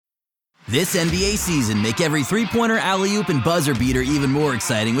This NBA season, make every three-pointer, alley-oop, and buzzer beater even more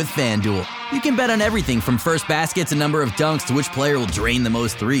exciting with FanDuel. You can bet on everything from first basket to number of dunks to which player will drain the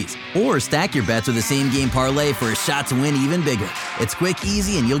most threes. Or stack your bets with a same-game parlay for a shot to win even bigger. It's quick,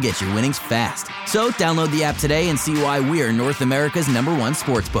 easy, and you'll get your winnings fast. So download the app today and see why we're North America's #1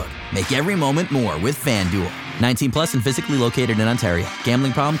 sportsbook. Make every moment more with FanDuel. 19 plus and physically located in Ontario.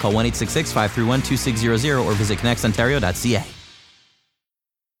 Gambling problem? Call 1-866-531-2600 or visit connectsontario.ca.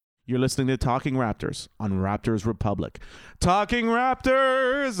 You're listening to Talking Raptors on Raptors Republic. Talking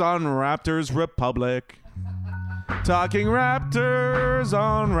Raptors on Raptors Republic. Talking Raptors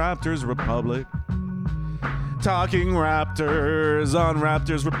on Raptors Republic. Talking Raptors on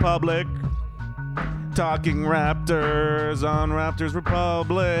Raptors Republic. Talking Raptors on Raptors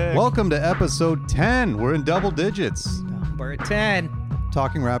Republic. Welcome to episode 10. We're in double digits. Number 10.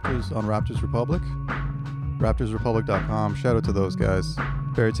 Talking Raptors on Raptors Republic. RaptorsRepublic.com. Shout out to those guys.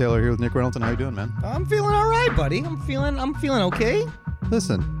 Barry Taylor here with Nick Reynolds. How you doing, man? I'm feeling all right, buddy. I'm feeling okay.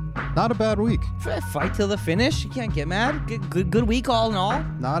 Listen, not a bad week. Fight till the finish. You can't get mad. Good week all in all.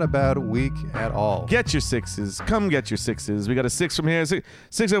 Not a bad week at all. Get your sixes. Come get your sixes. We got a 6 from here,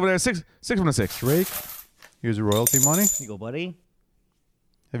 six over there, six from the 6. Drake, here's your royalty money. Here you go, buddy.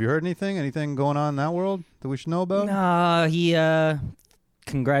 Have you heard anything? Anything going on in that world that we should know about? Nah, he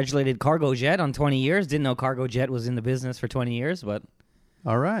congratulated Cargo Jet on 20 years. Didn't know Cargo Jet was in the business for 20 years, but...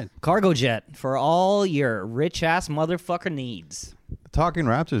 All right. Cargo Jet for all your rich-ass motherfucker needs. The Talking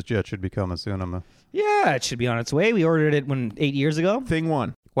Raptors jet should be coming soon. Yeah, it should be on its way. We ordered it 8 years ago. Thing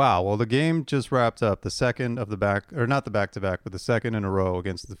 1. Wow. Well, the game just wrapped up. The second of the back, or not the back-to-back, but the second in a row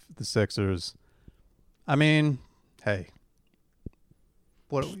against the Sixers. I mean, hey.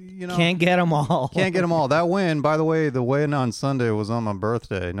 What, can't get them all. Can't get them all. That win, by the way, the win on Sunday was on my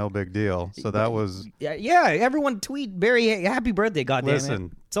birthday. No big deal. So that was... Yeah, everyone tweet Barry, happy birthday, goddamn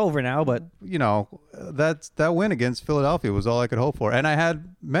Listen, it's over now, but... that win against Philadelphia was all I could hope for. And I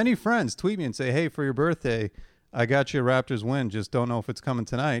had many friends tweet me and say, hey, for your birthday, I got you a Raptors win. Just don't know if it's coming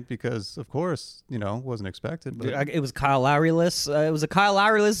tonight because, of course, wasn't expected. But it was Kyle Lowry-less. It was a Kyle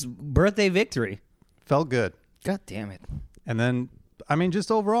Lowry-less birthday victory. Felt good. God damn it. And then... I mean, just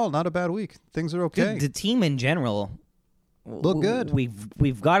overall, not a bad week. Things are okay. The team in general look good.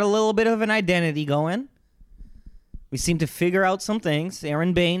 We've got a little bit of an identity going. We seem to figure out some things.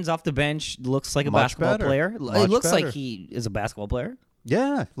 Aaron Baines off the bench looks like a basketball player. It looks like he is a basketball player.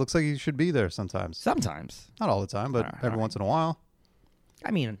 Yeah, looks like he should be there sometimes. Sometimes. Not all the time, but every once in a while.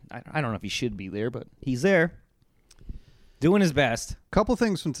 I mean, I don't know if he should be there, but he's there. Doing his best. Couple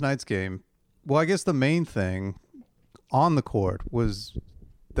things from tonight's game. Well, I guess the main thing on the court was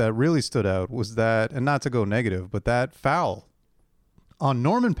that really stood out was that, and not to go negative, but that foul on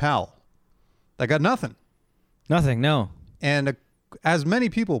Norman Powell that got nothing. Nothing, no. And as many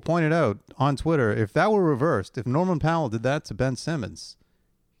people pointed out on Twitter, if that were reversed, if Norman Powell did that to Ben Simmons,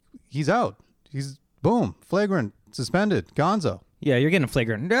 he's out. He's boom, flagrant, suspended, gonzo. Yeah, you're getting a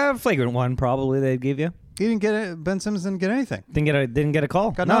flagrant one probably they'd give you. He didn't get it. Ben Simmons didn't get anything. Didn't get a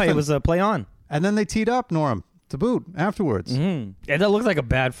call. Got no, nothing. It was a play on. And then they teed up Norm to boot afterwards. Mm-hmm. And that looked like a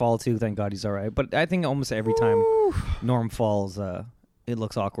bad fall, too. Thank God he's all right. But I think almost every time Norm falls, it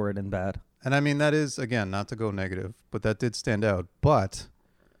looks awkward and bad. And I mean, that is, again, not to go negative, but that did stand out. But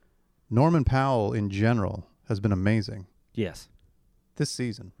Norman Powell in general has been amazing. Yes. This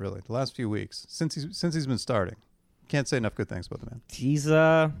season, really. The last few weeks. Since he's been starting. Can't say enough good things about the man.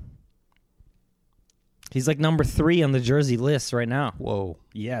 He's like number 3 on the jersey list right now. Whoa.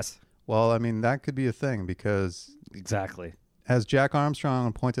 Yes. Well, I mean, that could be a thing because... Exactly. As Jack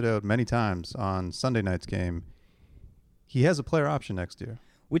Armstrong pointed out many times on Sunday night's game, he has a player option next year.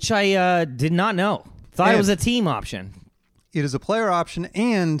 Which I did not know. Thought it was a team option. It is a player option,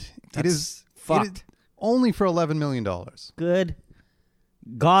 and it is only for $11 million. Good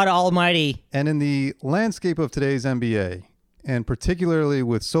God almighty. And in the landscape of today's NBA, and particularly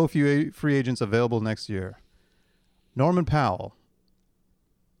with so few free agents available next year, Norman Powell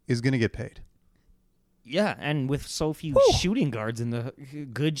is going to get paid. Yeah, and with so few shooting guards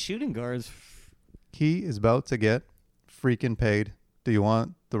good shooting guards. He is about to get freaking paid. Do you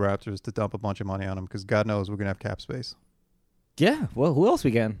want the Raptors to dump a bunch of money on him? Because God knows we're going to have cap space. Yeah, well, who else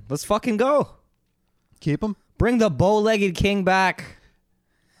we can? Let's fucking go. Keep him. Bring the bow-legged king back.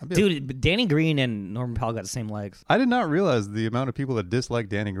 Dude, Danny Green and Norman Powell got the same legs. I did not realize the amount of people that dislike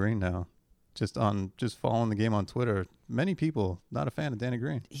Danny Green now. Just following the game on Twitter. Many people not a fan of Danny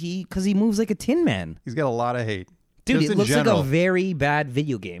Green. Because he moves like a tin man. He's got a lot of hate. Dude, just it looks general. like a very bad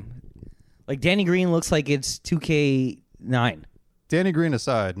video game. Like Danny Green looks like it's 2K9. Danny Green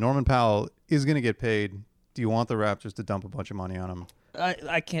aside, Norman Powell is going to get paid. Do you want the Raptors to dump a bunch of money on him?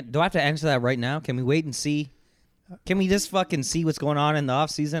 I can't. Do I have to answer that right now? Can we wait and see? Can we just fucking see what's going on in the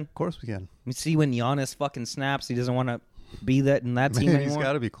offseason? Of course we can. We see when Giannis fucking snaps. He doesn't want to be in that team Man, anymore. he's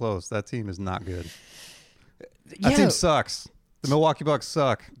got to be close. That team is not good. Yeah. That team sucks. The Milwaukee Bucks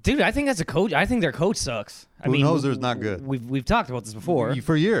suck. Dude, I think that's a coach. I think their coach sucks. Who knows there's not good? We've talked about this before.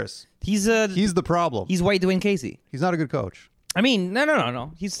 For years. He's the problem. He's white Dwayne Casey. He's not a good coach. I mean,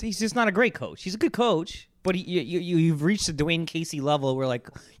 no. He's just not a great coach. He's a good coach, but you've reached the Dwayne Casey level where like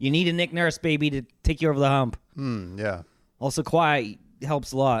you need a Nick Nurse baby to take you over the hump. Yeah. Also, Kawhi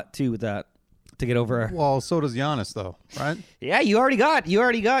helps a lot too with that to get over. Well, so does Giannis though, right? Yeah, you already got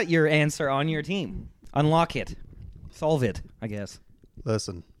your answer on your team. Unlock it, solve it. I guess.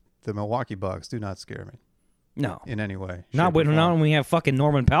 Listen, the Milwaukee Bucks do not scare me. No, in any way. Not when we have fucking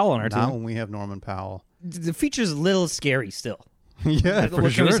Norman Powell on our team. Not when we have Norman Powell. The feature's a little scary still. Yeah, for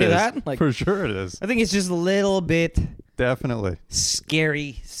sure it is. That? Like, for sure it is. I think it's just a little bit definitely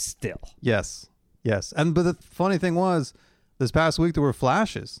scary still. Yes. But the funny thing was, this past week there were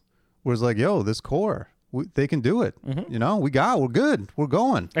flashes. Where it's like, yo, this core, they can do it. Mm-hmm. You know, we're good. We're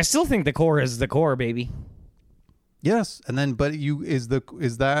going. I still think the core is the core, baby. Yes, and then but is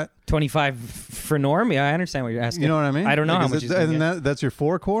that 25 for Norm? Yeah, I understand what you're asking. You know what I mean? I don't know how much. That's your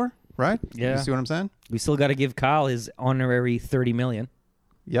 4 core, right? Yeah. You see what I'm saying? We still got to give Kyle his honorary $30 million.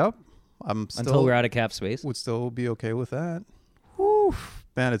 Yep. Until we're out of cap space. Would still be okay with that. Whew.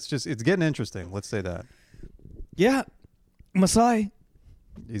 Man, it's getting interesting. Let's say that. Yeah, Masai.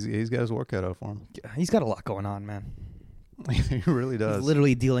 He's got his work cut out for him. He's got a lot going on, man. He really does. He's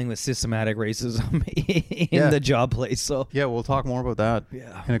literally dealing with systematic racism in the job place. So yeah, we'll talk more about that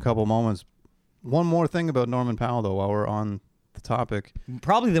in a couple moments. One more thing about Norman Powell, though, while we're on the topic.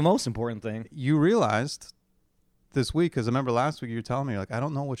 Probably the most important thing. You realized this week, because I remember last week you were telling me, like, I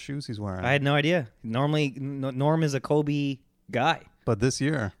don't know what shoes he's wearing. I had no idea. Normally, Norm is a Kobe guy. But this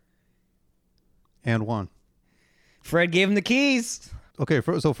year, and one. Fred gave him the keys. Okay,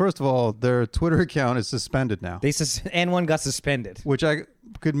 so first of all, their Twitter account is suspended now. And one got suspended. Which I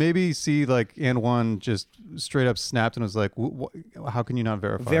could maybe see, like, and one just straight up snapped and was like, how can you not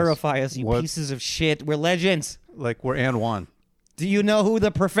verify us, you pieces of shit. We're legends. Like, we're and one. Do you know who the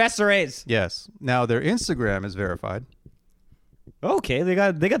professor is? Yes. Now, their Instagram is verified. Okay, they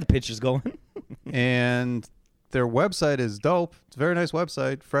got the pictures going. And their website is dope. It's a very nice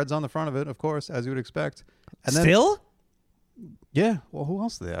website. Fred's on the front of it, of course, as you would expect. And then, still? Yeah. Well, who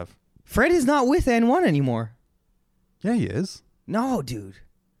else do they have? Fred is not with N1 anymore. Yeah, he is. No, dude.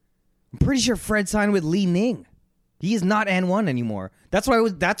 I'm pretty sure Fred signed with Li Ning. He is not N1 anymore. That's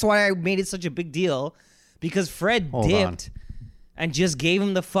why I made it such a big deal, because Fred dipped and just gave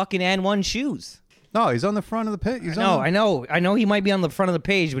him the fucking N1 shoes. No, he's on the front of the page. I know he might be on the front of the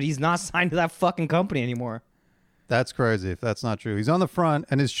page, but he's not signed to that fucking company anymore. That's crazy if that's not true. He's on the front,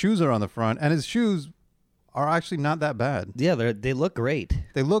 and his shoes are on the front, and his shoes are actually not that bad. Yeah, they look great.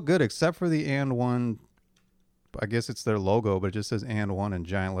 They look good, except for the and one. I guess it's their logo, but it just says and one in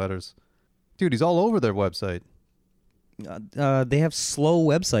giant letters. Dude, he's all over their website. They have slow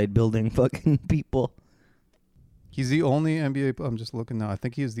website building fucking people. He's the only NBA. I'm just looking now. I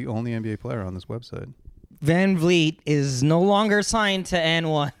think he is the only NBA player on this website. Van Vliet is no longer signed to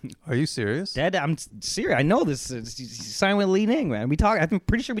N1. Are you serious? Dad, I'm serious. I know this. He's signed with Li Ning, man. I'm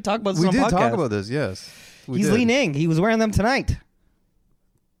pretty sure we talked about this on the podcast. We did talk about this, yes. He's Li Ning. He was wearing them tonight.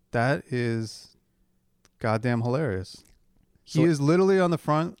 That is goddamn hilarious. He is literally on the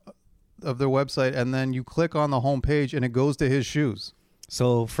front of their website, and then you click on the home page, and it goes to his shoes.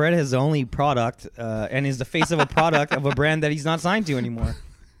 So Fred is the only product, and is the face of a product of a brand that he's not signed to anymore.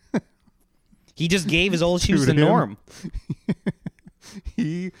 He just gave his old shoes to Norm.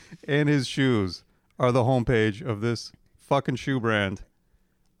 He and his shoes are the homepage of this fucking shoe brand.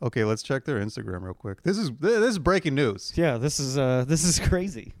 Okay, let's check their Instagram real quick. This is breaking news. Yeah, this is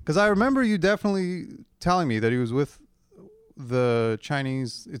crazy. Because I remember you definitely telling me that he was with the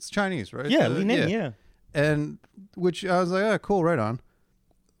Chinese. It's Chinese, right? Yeah, Li Ning, yeah. And which I was like, yeah, cool, right on.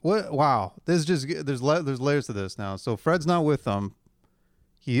 What? Wow, there's layers to this now. So Fred's not with them.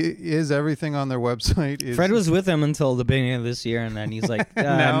 He is everything on their website. Fred was with them until the beginning of this year, and then he's like,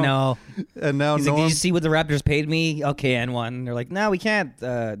 no. And now he's Norm... like, did you see what the Raptors paid me? Okay, N1. And they're like, no, we can't.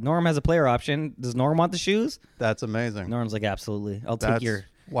 Norm has a player option. Does Norm want the shoes? That's amazing. Norm's like, absolutely. I'll take your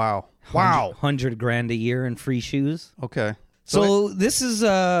 $100,000 a year in free shoes. Okay. So this is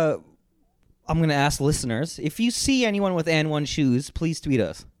I'm going to ask listeners, if you see anyone with N1 shoes, please tweet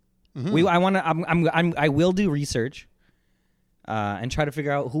us. Mm-hmm. I will do research. And try to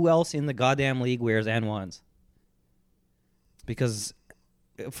figure out who else in the goddamn league wears N1s. Because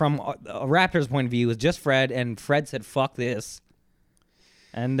from a Raptors point of view, it's just Fred, and Fred said, fuck this.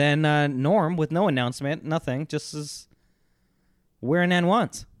 And then Norm with no announcement, nothing, just is wearing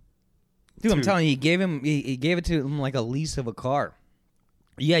N1s. Dude, I'm telling you, he gave it to him like a lease of a car.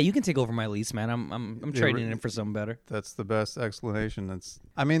 Yeah, you can take over my lease, man. I'm trading it for something better. That's the best explanation.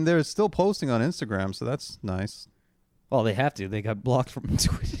 I mean, they're still posting on Instagram, so that's nice. Well, they have to. They got blocked from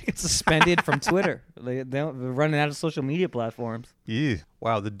Twitter. They got suspended from Twitter. They're running out of social media platforms. Yeah.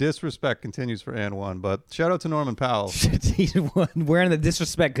 Wow, the disrespect continues for N1, but shout out to Norman Powell. He's wearing the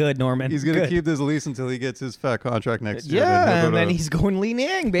disrespect good, Norman. He's going to keep this lease until he gets his fat contract next year. Yeah, and then he's going Li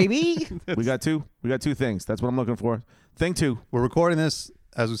Ning, baby. We got two things. That's what I'm looking for. Thing two. We're recording this,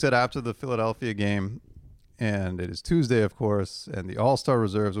 as we said, after the Philadelphia game, and it is Tuesday, of course, and the All-Star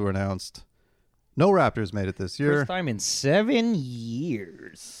reserves were announced. No Raptors made it this year. First time in 7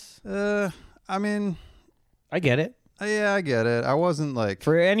 years. I mean, I get it. Yeah, I get it. I wasn't like...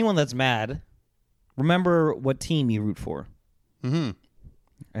 For anyone that's mad, remember what team you root for. Mm-hmm.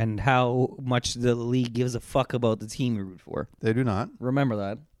 And how much the league gives a fuck about the team you root for. They do not. Remember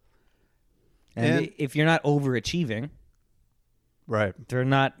that. And if you're not overachieving, right, they're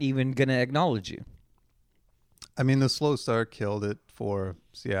not even going to acknowledge you. I mean, the slow start killed it for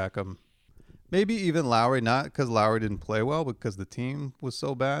Siakam. Maybe even Lowry, not because Lowry didn't play well, but because the team was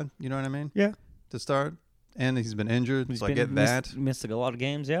so bad. You know what I mean? Yeah. To start. And he's been injured, so I get that. Missed a lot of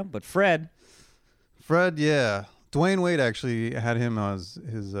games, yeah. But Fred, yeah. Dwayne Wade actually had him as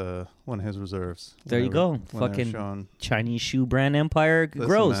his one of his reserves. There you go. Fucking Chinese shoe brand empire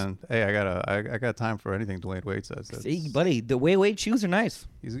grows. Man, hey, I got time for anything Dwayne Wade says. See, buddy, the way Wade shoes are nice.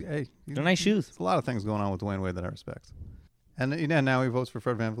 They're nice shoes. There's a lot of things going on with Dwayne Wade that I respect. And now he votes for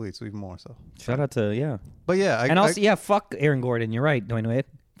Fred VanVleet, so even more so. Shout out to, yeah. But yeah. Fuck Aaron Gordon. You're right, Dwayne Wade.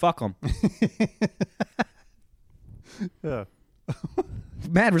 Fuck him. Yeah.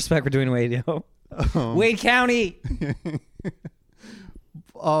 Mad respect for Dwayne Wade, yo. Wade County.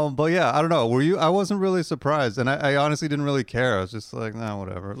 But yeah, I don't know. Were you? I wasn't really surprised, and I honestly didn't really care. I was just like, nah,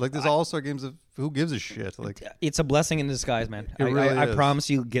 whatever. Like this All-Star games, who gives a shit? Like it's a blessing in disguise, man. I promise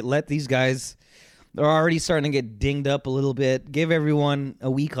you, let these guys. They're already starting to get dinged up a little bit. Give everyone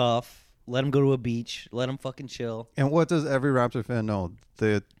a week off. Let them go to a beach. Let them fucking chill. And what does every Raptor fan know?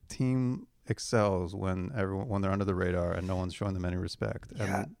 The team excels when they're under the radar and no one's showing them any respect.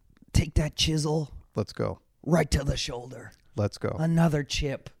 Yeah. Take that chisel. Let's go. Right to the shoulder. Let's go. Another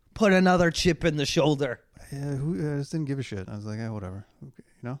chip. Put another chip in the shoulder. Yeah, I just didn't give a shit. I was like, whatever. Okay,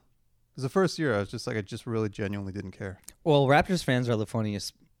 you know? It was the first year I was just like, I just really genuinely didn't care. Well, Raptors fans are the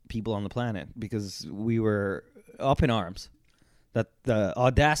funniest people on the planet because we were up in arms that the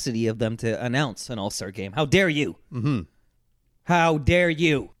audacity of them to announce an All-Star game. How dare you? Mm-hmm. How dare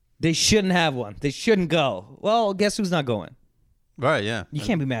you? They shouldn't have one. They shouldn't go. Well, guess who's not going? Right, yeah. You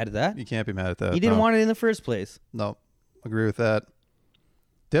can't be mad at that. You can't be mad at that. You didn't want it in the first place. No, agree with that.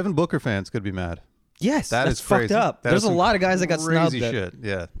 Devin Booker fans could be mad. Yes, that's fucked crazy. Up. There's a lot of guys that got snubbed. Crazy shit,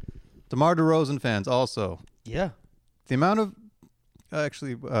 yeah. DeMar DeRozan fans also. Yeah. The amount of...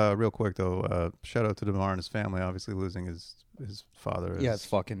 Actually, real quick, though, shout out to DeMar and his family, obviously losing his father. Yeah, it's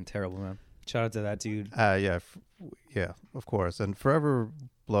fucking terrible, man. Shout out to that dude. Yeah, of course. And forever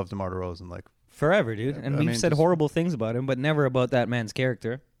love DeMar DeRozan. Like, forever, dude. And we've said horrible things about him, but never about that man's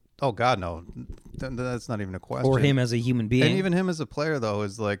character. Oh, God, no. That's not even a question. Or him as a human being. And even him as a player, though,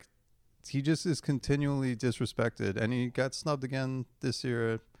 is like, he just is continually disrespected. And he got snubbed again this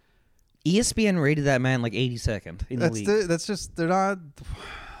year. ESPN rated that man like 82nd in the league. That's just, they don't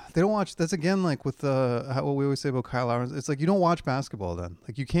watch. That's again like with what we always say about Kyle Lowry. It's like you don't watch basketball then.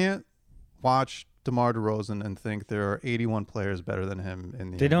 Like you can't watch DeMar DeRozan and think there are 81 players better than him in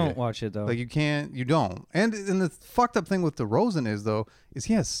the They NBA. don't watch it though. Like you don't. And the fucked up thing with DeRozan is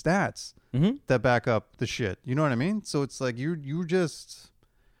he has stats that back up the shit. You know what I mean? So it's like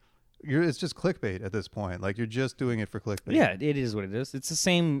it's just clickbait at this point. Like you're just doing it for clickbait. Yeah, it is what it is. It's the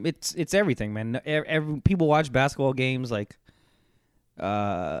same. It's everything, man. People watch basketball games like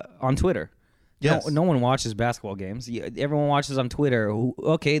on Twitter. Yes. No one watches basketball games. Everyone watches on Twitter.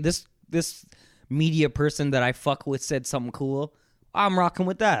 Okay, this media person that I fuck with said something cool. I'm rocking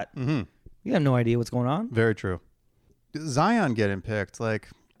with that. Mm-hmm. You have no idea what's going on. Very true. Zion getting picked. Like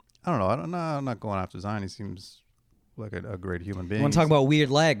I don't know. I'm not going after Zion. He seems like a great human being. You want to talk about weird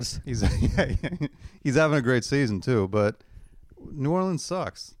legs? He's having a great season too, but New Orleans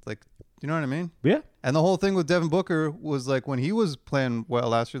sucks. Like, you know what I mean? Yeah. And the whole thing with Devin Booker was like when he was playing well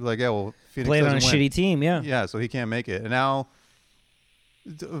last year, like, yeah, well, Phoenix played on a doesn't win. shitty team, yeah. Yeah, so he can't make it. And now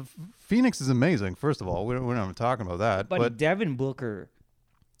Phoenix is amazing, first of all. We're not even talking about that. But Devin Booker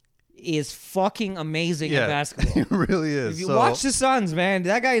is fucking amazing at basketball. It really is. If you watch the Suns, man,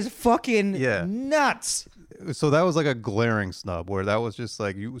 that guy is fucking nuts. So that was like a glaring snub where that was just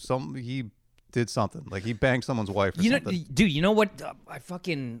like he did something. Like he banged someone's wife or something. Dude, you know what? I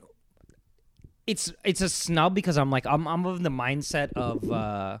fucking... It's a snub because I'm of the mindset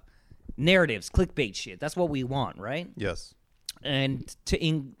of narratives, clickbait shit. That's what we want, right? Yes. And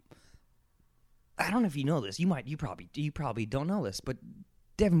I don't know if you know this. You probably don't know this, but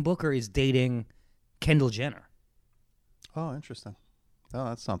Devin Booker is dating Kendall Jenner. Oh, interesting. Oh,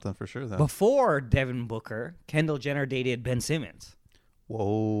 that's something for sure then. Before Devin Booker, Kendall Jenner dated Ben Simmons.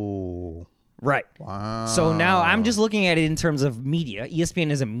 Whoa. Right. Wow. So now I'm just looking at it in terms of media. ESPN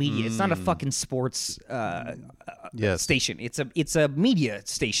is a media. It's not a fucking sports Yes. station. It's a media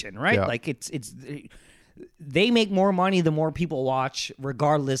station, right? Yeah. Like it's they make more money the more people watch,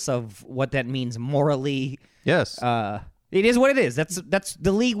 regardless of what that means morally. Yes. It is what it is. That's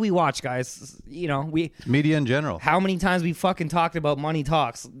the league we watch, guys. You know, Media in general. how many times we fucking talked about money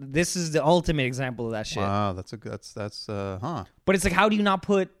talks. This is the ultimate example of that shit. Wow, that's huh. But it's like, how do you not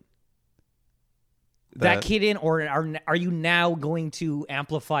put that That- kid in, or are you now going to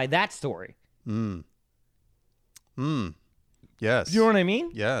amplify that story? Yes. You know what I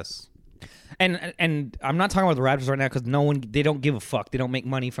mean? Yes. And I'm not talking about the Raptors right now because they don't give a fuck. They don't make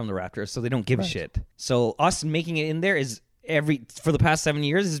money from the Raptors, so they don't give a shit. So us making it in there is for the past 7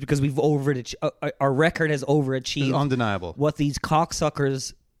 years is because we've our record has overachieved. It's undeniable. What these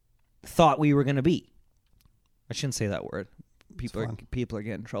cocksuckers thought we were going to be. I shouldn't say that word. People are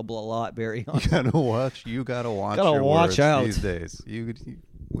getting in trouble a lot, Barry. You gotta watch your watch words out these days.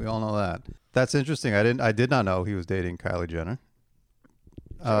 We all know that. That's interesting. I did not know he was dating Kylie Jenner.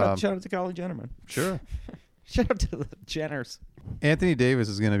 Shout out to Kylie Jenner, man. Sure. Shout out to the Jenners. Anthony Davis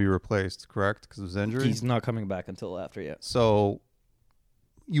is going to be replaced, correct? Because of his injury. He's not coming back until after yet. So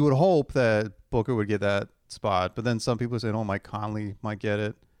you would hope that Booker would get that spot, but then some people are saying, "Oh, Mike Conley might get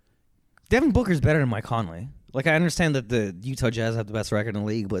it." Devin Booker's better than Mike Conley. Like, I understand that the Utah Jazz have the best record in the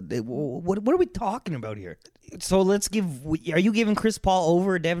league, but what are we talking about here? So are you giving Chris Paul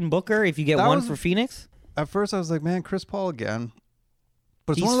over Devin Booker if you get one for Phoenix? At first, I was like, "Man, Chris Paul again."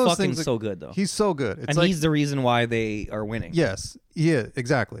 But it's He's one of those fucking things that- so good, though. He's so good. It's And like, he's the reason why they are winning. yes, yeah,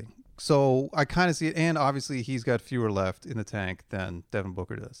 exactly. So I kind of see it, and obviously he's got fewer left in the tank than Devin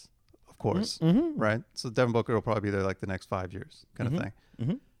Booker does, of course, right? So Devin Booker will probably be there like the next 5 years, kind of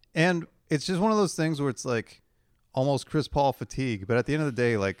thing. And it's just one of those things where it's like almost Chris Paul fatigue. But at the end of the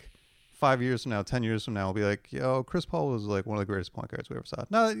day, like 5 years from now, 10 years from now, we'll be like, yo, Chris Paul was like one of the greatest point guards we ever saw.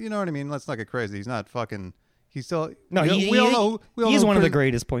 No, you know what I mean? Let's not get crazy. He's not fucking. He's still. No, we all know. He's one of the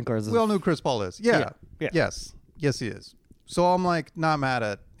greatest point guards. We all know who Chris Paul is. Yeah. Yeah. Yes, he is. So I'm like not mad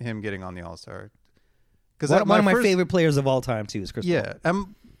at him getting on the All-Star. Because One of my favorite players of all time, too, is Chris Paul. Yeah.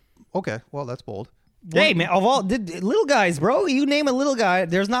 Okay. Well, that's bold. Hey, man, of all little guys, bro, you name a little guy,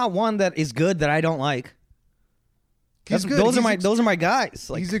 there's not one that is good that I don't like. He's good. Those are my guys.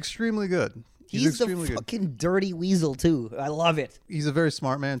 Like, He's extremely good. he's extremely the fucking dirty weasel, too. I love it. He's a very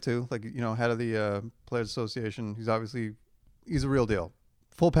smart man too. Like head of the Players Association. He's a real deal,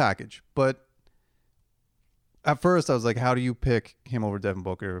 full package. But at first, I was like, how do you pick him over Devin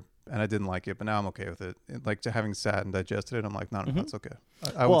Booker? And I didn't like it, but now I'm okay with it. Like having sat and digested it, I'm like, no, that's okay.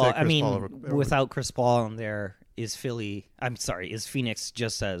 I would take Chris Paul over. Without Chris Paul in there, is Phoenix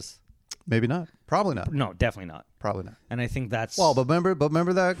just as Maybe not. Probably not. no, definitely not. Probably not. And I think that's Well, but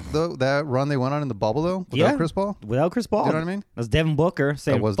remember that run they went on in the bubble though without Chris Paul. Without Chris Paul, You know what I mean? That's Devin Booker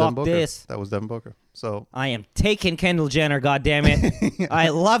saying, That was "Fuck Devin Booker. this." That was Devin Booker. So I am taking Kendall Jenner. God damn it! I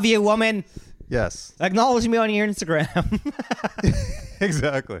love you, woman. yes, Acknowledge me on your Instagram.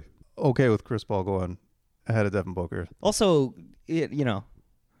 exactly. Okay with Chris Paul going ahead of Devin Booker. Also,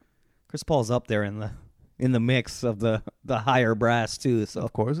 Chris Paul's up there in the mix of the higher brass too. So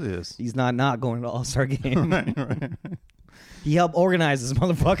Of course it is. he's not going to All-Star game. right. He helped organize this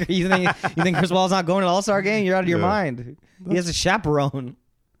motherfucker. You think Chris Paul's not going to the All-Star game? You're out of your Yeah. mind. He has a chaperone.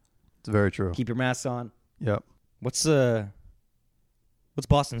 It's very true. Keep your mask on. Yep. What's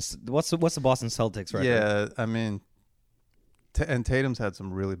Boston's? What's the Boston Celtics record? Yeah, I mean, and Tatum's had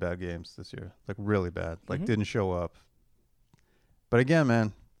some really bad games this year, like really bad, like didn't show up. But again,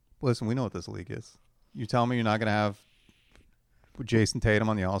 man, listen, we know what this league is. You tell me you're not gonna have Jason Tatum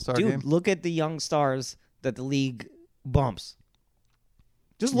on the All-Star Dude, game? look at the young stars that the league bumps.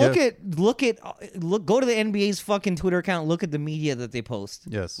 Just Yeah. go to the NBA's fucking Twitter account. Look at the media that they post.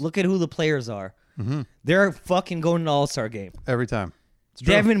 Yes. Look at who the players are. They're fucking going to the All-Star game. Every time. It's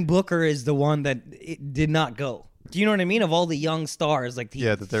true. Devin Booker is the one that it did not go. Do you know what I mean? Of all the young stars, like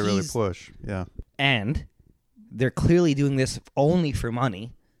Yeah, that they really push. Yeah. and they're clearly doing this only for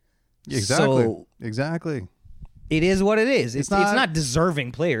money. Exactly. So exactly. It is what it is. It's not- not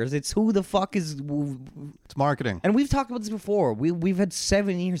deserving players. It's who the fuck is. It's marketing. And we've talked about this before. We've had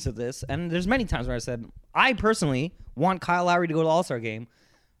 7 years of this, and there's many times where I said I personally want Kyle Lowry to go to the All-Star game,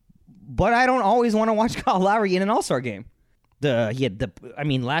 but I don't always want to watch Kyle Lowry in an All-Star game.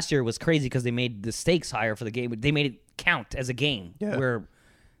 Last year was crazy because they made the stakes higher for the game. They made it count as a game where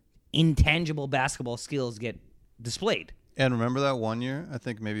intangible basketball skills get displayed. And remember that one year? I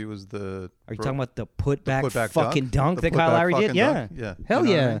think maybe it was the. Are you talking about the putback putback fucking dunk The that Kyle putback Lowry did? fucking Yeah. dunk? Yeah. Hell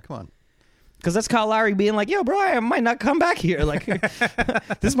You know what I yeah. mean? Come on. Because that's Kyle Lowry being like, yo, bro, I might not come back here. Like,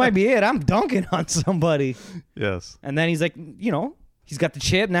 this might be it. I'm dunking on somebody. Yes. And then he's like, he's got the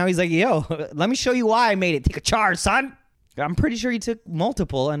chip. Now he's like, yo, let me show you why I made it. Take a charge, son. I'm pretty sure he took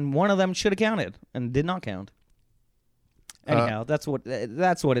multiple, and one of them should have counted and did not count. Anyhow, that's what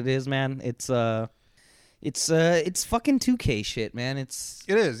it is, man. It's fucking 2K shit, man. It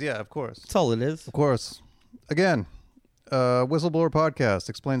is, yeah, of course. That's all it is. Of course. Again, Whistleblower Podcast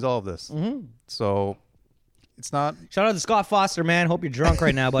explains all of this. Mm-hmm. So it's not. Shout out to Scott Foster, man. Hope you're drunk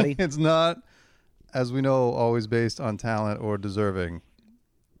right now, buddy. It's not, as we know, always based on talent or deserving.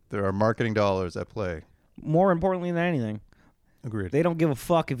 There are marketing dollars at play. More importantly than anything. Agreed. They don't give a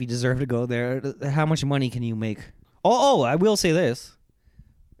fuck if you deserve to go there. How much money can you make? Oh, I will say this.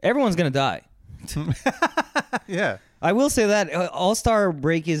 Everyone's going to die. Yeah. I will say that All-Star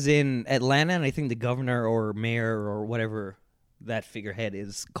break is in Atlanta, and I think the governor or mayor or whatever that figurehead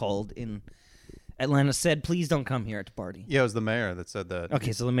is called in Atlanta said, please don't come here at the party. Yeah, it was the mayor that said that.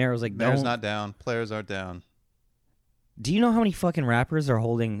 Okay, so the mayor was like, Mayor's don't. not down. Players aren't down. Do you know how many fucking rappers are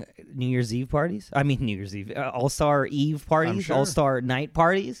holding New Year's Eve parties? I mean, New Year's Eve. All-Star Eve parties? sure. All-Star night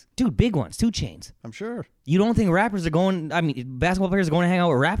parties? Dude, big ones. 2 Chainz. I'm sure. You don't think rappers are going... I mean, basketball players are going to hang out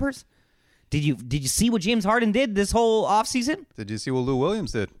with rappers? Did you see what James Harden did this whole offseason? Did you see what Lou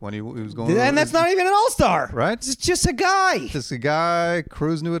Williams did when he was going? And that's not even an all-star. Right? It's just a guy. Just a guy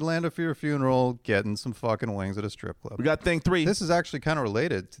cruising to Atlanta for your funeral, getting some fucking wings at a strip club. We got thing 3. This is actually kind of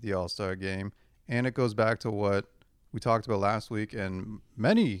related to the All-Star game, and it goes back to what we talked about last week, and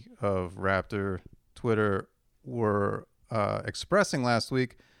many of Raptor Twitter were expressing last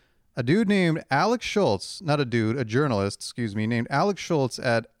week. A dude named Alex Schultz, not a dude, a journalist, named Alex Schultz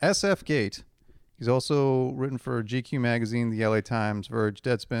at SF Gate. He's also written for GQ Magazine, the LA Times, Verge,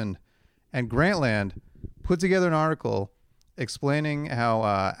 Deadspin, and Grantland, put together an article explaining how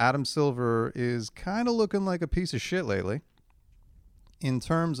Adam Silver is kind of looking like a piece of shit lately in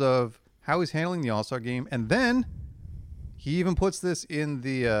terms of how he's handling the All-Star game. And then he even puts this in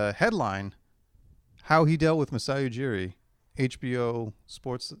the headline, how he dealt with Masai Ujiri, HBO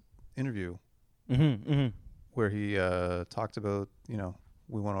Sports interview, where he talked about,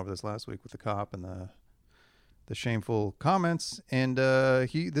 we went over this last week with the cop and the shameful comments, and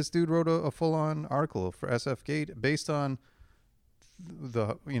this dude wrote a full-on article for SF Gate based on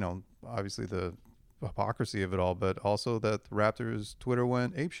the obviously the hypocrisy of it all, but also that the Raptors Twitter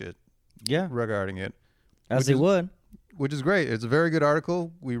went apeshit regarding it, As they would. which is great. It's a very good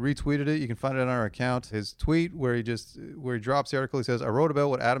article. We retweeted it. You can find it on our account. His tweet where he drops the article, he says, I wrote about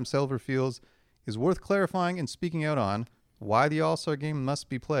what Adam Silver feels is worth clarifying and speaking out on, why the All-Star game must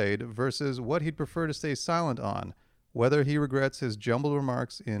be played versus what he'd prefer to stay silent on, whether he regrets his jumbled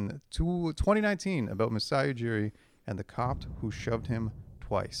remarks in 2019 about Masai Ujiri and the cop who shoved him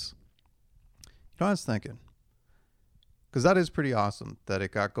twice. You know what I was thinking? Because that is pretty awesome that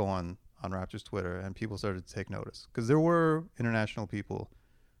it got going on Raptors Twitter and people started to take notice. Because there were international people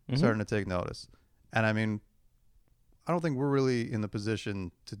starting to take notice. And I mean, I don't think we're really in the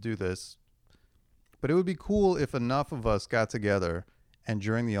position to do this, but it would be cool if enough of us got together and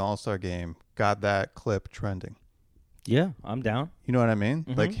during the All-Star game got that clip trending. Yeah, I'm down. You know what I mean?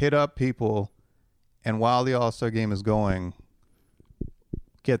 Like hit up people, and while the All-Star game is going,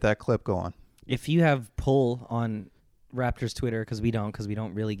 get that clip going. If you have pull on Raptors Twitter, because we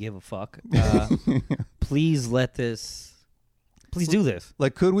don't really give a fuck, please do this.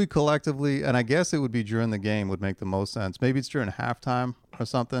 Like, could we collectively, and I guess it would be during the game would make the most sense. Maybe it's during halftime or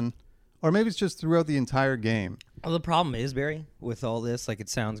something. Or maybe it's just throughout the entire game. Well, the problem is, Barry, with all this, like, it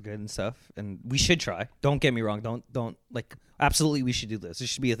sounds good and stuff, and we should try. Don't get me wrong. Don't like, absolutely we should do this.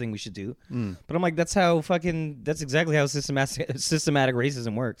 This should be a thing we should do. But I'm like, that's exactly how systematic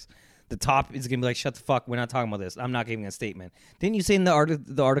racism works. The top is going to be like, shut the fuck, we're not talking about this. I'm not giving a statement. Didn't you say in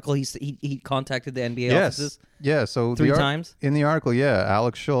the article he contacted the NBA offices? Yeah, so 3 times? In the article, yeah,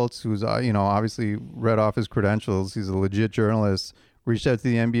 Alex Schultz, who's, obviously read off his credentials, he's a legit journalist, reached out to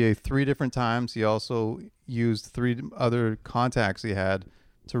the NBA 3 different times. He also used 3 other contacts he had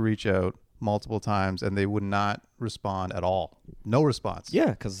to reach out multiple times, and they would not respond at all. No response.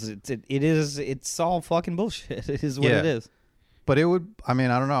 Yeah, because it's all fucking bullshit. It is what it is. But it would, I mean,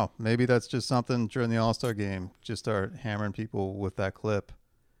 I don't know. Maybe that's just something during the All-Star game. Just start hammering people with that clip.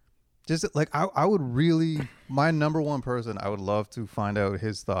 Just like, I would really, my number one person I would love to find out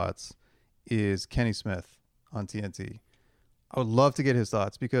his thoughts is Kenny Smith on TNT. I would love to get his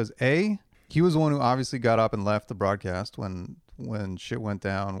thoughts because A, he was the one who obviously got up and left the broadcast when shit went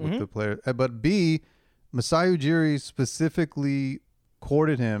down with the player. But B, Masai Ujiri specifically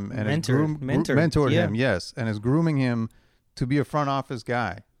courted him and mentored him, yes, and is grooming him to be a front office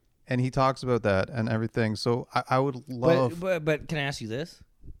guy. And he talks about that and everything. So I would love... But can I ask you this?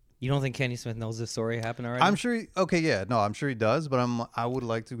 You don't think Kenny Smith knows this story happened already? I'm sure I'm sure he does, but I would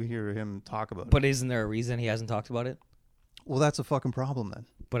like to hear him talk about it. But isn't there a reason he hasn't talked about it? Well, that's a fucking problem then.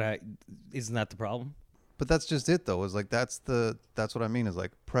 But isn't that the problem? But that's just it though. Is like that's what I mean is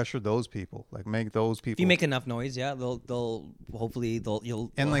like pressure those people, like make those people. If you make enough noise, yeah, they'll hopefully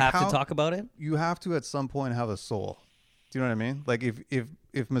you'll like have to talk about it. You have to at some point have a soul. Do you know what I mean? Like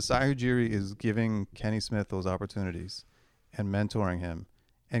if Masai Ujiri is giving Kenny Smith those opportunities and mentoring him,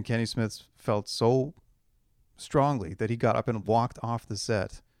 and Kenny Smith felt so strongly that he got up and walked off the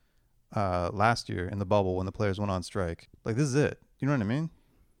set last year in the bubble when the players went on strike. Like, this is it. You know what I mean?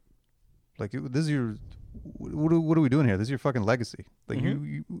 Like, this is your... What are we doing here? This is your fucking legacy. Like,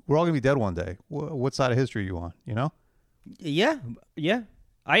 we're all going to be dead one day. What side of history are you on, you know? Yeah.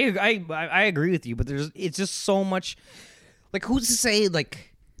 I agree with you, but it's just so much... Like, who's to say, like...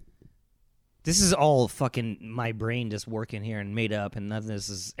 This is all fucking my brain just working here and made up, and none of this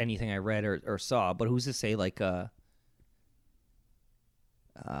is anything I read or saw. But who's to say, like,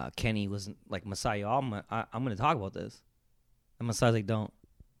 Kenny wasn't like, Masai, I'm going to talk about this. And Masai's like, don't.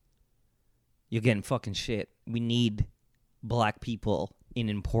 You're getting fucking shit. We need black people in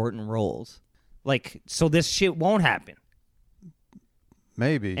important roles. Like, so this shit won't happen.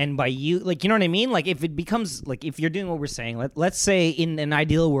 Maybe. And by you, like, you know what I mean? Like, if it becomes, like, if you're doing what we're saying, let's say in an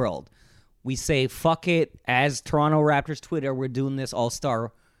ideal world, we say, fuck it, as Toronto Raptors Twitter, we're doing this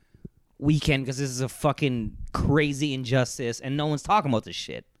All-Star weekend because this is a fucking crazy injustice and no one's talking about this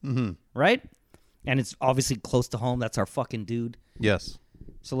shit. Mm-hmm. Right? And it's obviously close to home. That's our fucking dude. Yes.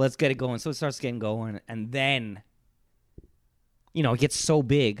 So let's get it going. So it starts getting going. And then, you know, it gets so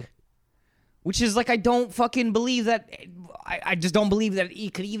big, which is like, I don't fucking believe that. I just don't believe that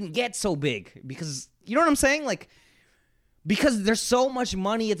it could even get so big because, you know what I'm saying? Like, because there's so much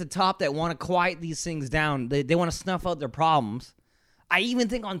money at the top that want to quiet these things down. They want to snuff out their problems. I even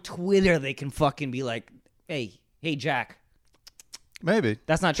think on Twitter they can fucking be like, hey, Jack. Maybe.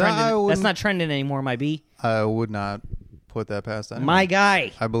 That's not trending. That's not trending anymore, my B. I would not put that past anyone. My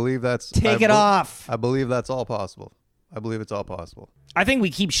guy. I believe that's... Take it off. I believe that's all possible. I believe it's all possible. I think we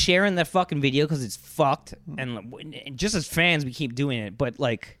keep sharing that fucking video because it's fucked. And just as fans, we keep doing it. But,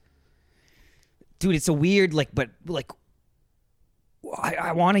 like, dude, it's a weird, like, but, like,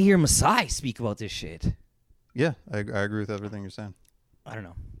 I want to hear Masai speak about this shit. Yeah, I agree with everything you're saying. I don't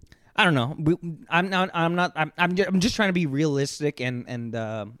know. I'm just trying to be realistic and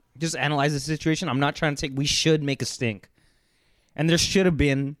just analyze the situation. I'm not trying to take. We should make a stink, and there should have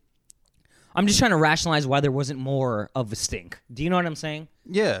been. I'm just trying to rationalize why there wasn't more of a stink. Do you know what I'm saying?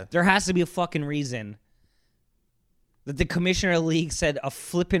 Yeah. There has to be a fucking reason that the commissioner of the league said a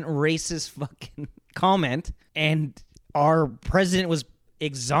flippant racist fucking comment, and our president was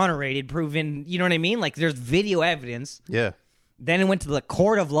exonerated, proven, you know what I mean? Like, there's video evidence. Yeah. Then it went to the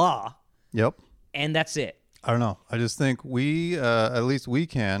court of law. Yep. And that's it. I don't know. I just think we, at least we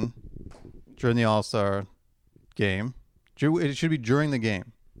can, during the All-Star game, it should be during the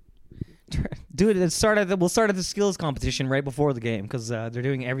game. Dude, we'll start at the skills competition right before the game because they're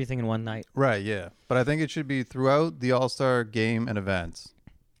doing everything in one night. Right, yeah. But I think it should be throughout the All-Star game and events.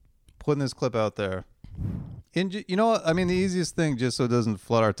 Putting this clip out there. You know what? I mean, the easiest thing, just so it doesn't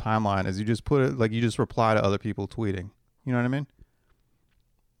flood our timeline, is you just put it, like, you just reply to other people tweeting. You know what I mean?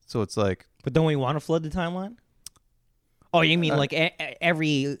 So it's like... But don't we want to flood the timeline? Oh, you mean like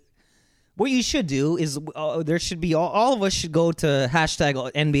every... What you should do is there should be... All of us should go to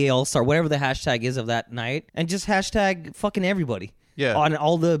hashtag NBA All-Star, whatever the hashtag is of that night, and just hashtag fucking everybody. Yeah. On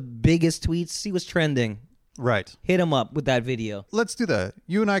all the biggest tweets, see what's trending. Right. Hit them up with that video. Let's do that.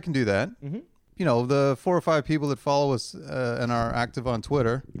 You and I can do that. Mm-hmm. You know, the 4 or 5 people that follow us and are active on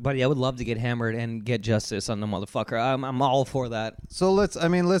Twitter. Buddy, I would love to get hammered and get justice on the motherfucker. I'm all for that. So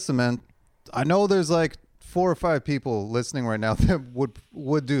listen, man. I know there's like 4 or 5 people listening right now that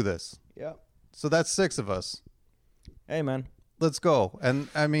would do this. Yeah. So that's 6 of us. Hey, man. Let's go. And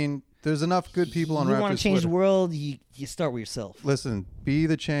I mean, there's enough good people on Raptors You want to change Twitter. the world, you start with yourself. Listen, be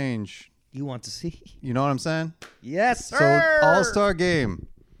the change you want to see. You know what I'm saying? Yes, So sir. All-Star Game.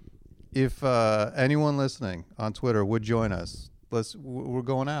 If anyone listening on Twitter would join us, we're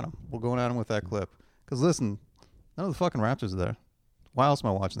going at them. We're going at them with that clip. Because listen, none of the fucking Raptors are there. Why else am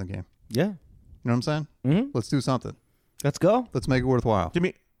I watching the game? Yeah. You know what I'm saying? Mm-hmm. Let's do something. Let's go. Let's make it worthwhile. Give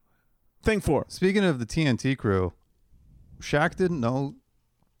me thing 4. Speaking of the TNT crew, Shaq didn't know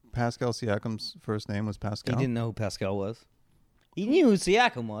Pascal Siakam's first name was Pascal. He didn't know who Pascal was. He knew who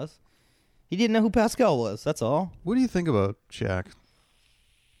Siakam was. He didn't know who Pascal was. That's all. What do you think about Shaq?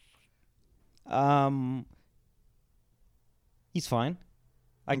 He's fine.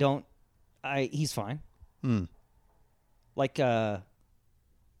 He's fine. Hmm. Like, I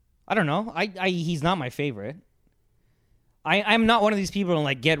don't know. He's not my favorite. I'm not one of these people to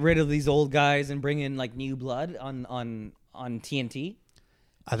like get rid of these old guys and bring in like new blood on TNT.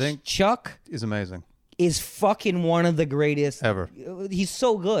 I think Chuck is amazing. is fucking one of the greatest Ever. He's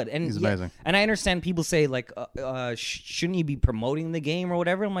so good, and He's amazing. And I understand people say like, shouldn't you be promoting the game or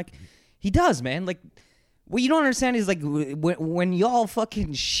whatever? I'm like, he does, man. Like, what you don't understand is like when y'all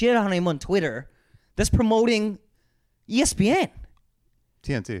fucking shit on him on Twitter, that's promoting ESPN.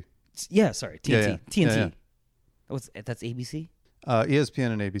 TNT. Yeah, sorry, TNT. Yeah, yeah. TNT. Yeah, yeah. That's ABC.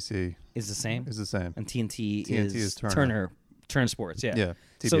 ESPN and ABC Is the same. is the same. And TNT is Turner Sports. Yeah. Yeah,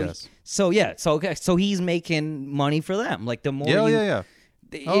 TBS. So he's making money for them. Like the more. Yeah.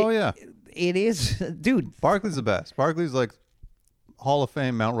 It is, dude. Barkley's the best. Barkley's like Hall of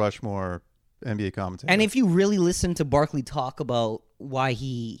Fame, Mount Rushmore, NBA commentator. And if you really listen to Barkley talk about why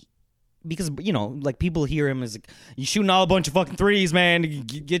because like people hear him as like, you shooting all a bunch of fucking threes, man.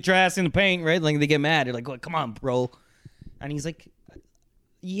 Get your ass in the paint, right? Like they get mad. They're like, come on, bro. And he's like,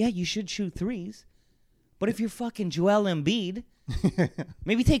 yeah, you should shoot threes. But if you're fucking Joel Embiid,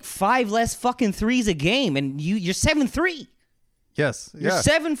 maybe take 5 less fucking threes a game, and you're 7'3". yes, You're yeah.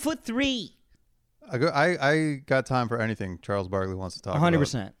 7'3". I got time for anything Charles Barkley wants to talk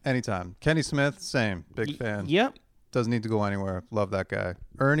 100%. about. Anytime. Kenny Smith, same. Big fan. Yep. Doesn't need to go anywhere. Love that guy.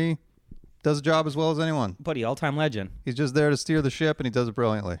 Ernie does a job as well as anyone. Buddy, all-time legend. He's just there to steer the ship, and he does it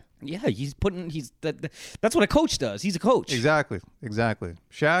brilliantly. Yeah, that's what a coach does. He's a coach. Exactly.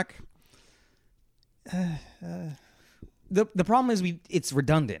 Shaq. The problem is it's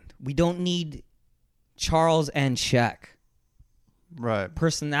redundant. We don't need Charles and Shaq. Right.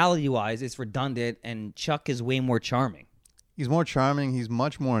 Personality-wise, it's redundant, and Chuck is way more charming. He's more charming. He's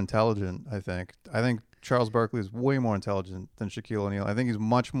much more intelligent, I think. I think Charles Barkley is way more intelligent than Shaquille O'Neal. I think he's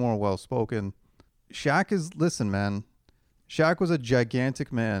much more well-spoken. Shaq is, listen, man. Shaq was a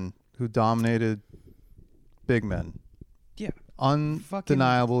gigantic man who dominated big men. Yeah.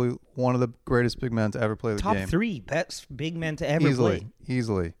 Undeniably one of the greatest big men to ever play the Top game. 3 best big men to ever play.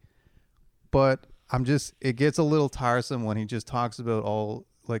 Easily. But it gets a little tiresome when he just talks about all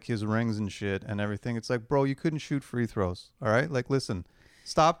like his rings and shit and everything. It's like, bro, you couldn't shoot free throws. All right? Like, listen,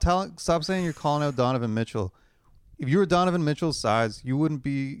 stop saying you're calling out Donovan Mitchell. If you were Donovan Mitchell's size, you wouldn't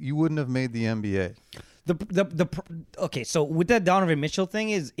have made the NBA. Okay, so with that Donovan Mitchell thing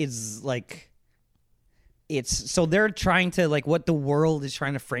is like, it's so they're trying to like what the world is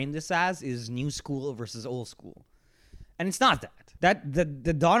trying to frame this as is new school versus old school, and it's not that the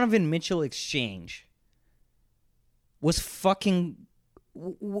Donovan Mitchell exchange was fucking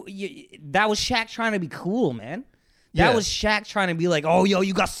that was Shaq trying to be cool, man. That was Shaq trying to be like, oh, yo,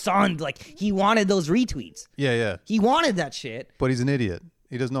 you got sunned. Like, he wanted those retweets. Yeah. He wanted that shit. But he's an idiot.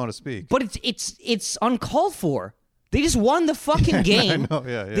 He doesn't know how to speak. But it's uncalled for. They just won the fucking game. I know,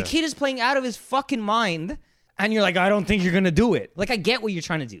 yeah. The kid is playing out of his fucking mind, and you're like, I don't think you're going to do it. Like, I get what you're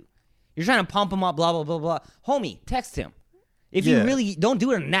trying to do. You're trying to pump him up, blah, blah, blah, blah. Homie, text him. If you really don't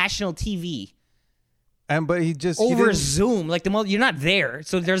do it on national TV. But he just... Over Zoom. Like, you're not there,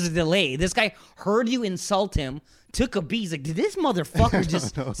 so there's a delay. This guy heard you insult him, took a beat. He's like, did this motherfucker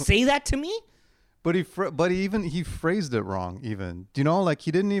just say that to me? But he phrased it wrong. Even, do you know? Like,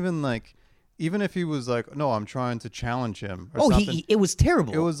 he didn't even like. Even if he was like, no, I'm trying to challenge him. Or something, it was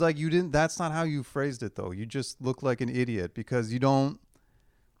terrible. It was like you didn't. That's not how you phrased it, though. You just look like an idiot because you don't.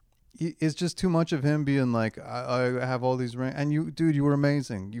 It's just too much of him being like, I have all these rings, and you were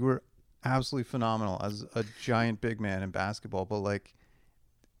amazing. You were absolutely phenomenal as a giant big man in basketball. But like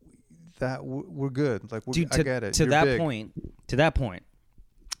that, we're good. Like, I get it. To You're that big. point.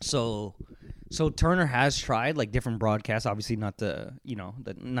 So Turner has tried like different broadcasts, obviously not the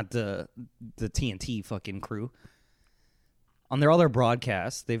TNT fucking crew. On their other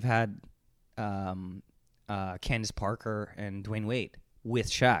broadcasts, they've had Candace Parker and Dwayne Wade with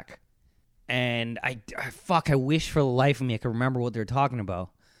Shaq. And I wish for the life of me I could remember what they were talking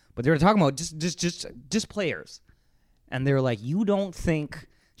about. But they were talking about just players. And they were like, you don't think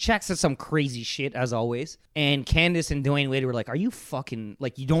Shaq said some crazy shit as always, and Candace and Dwayne Wade were like, "Are you fucking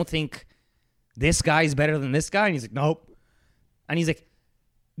like you don't think this guy's better than this guy?" And he's like, "Nope." And he's like,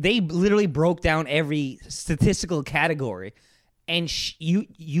 they literally broke down every statistical category, and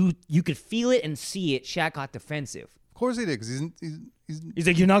you could feel it and see it. Shaq got defensive. Of course he did, because He's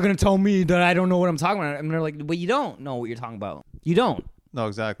like, "You're not gonna tell me that I don't know what I'm talking about." And they're like, "But you don't know what you're talking about. You don't." No,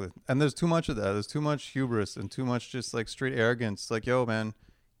 exactly. And there's too much of that. There's too much hubris and too much just like straight arrogance. Like, yo, man,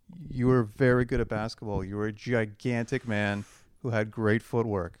 you were very good at basketball. You were a gigantic man who had great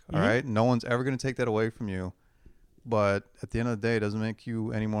footwork. All right? No one's ever going to take that away from you. But at the end of the day, it doesn't make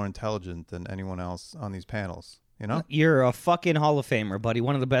you any more intelligent than anyone else on these panels. You know? You're a fucking Hall of Famer, buddy.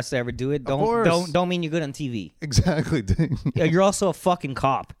 One of the best to ever do it. Don't mean you're good on TV. Exactly. Yeah, you're also a fucking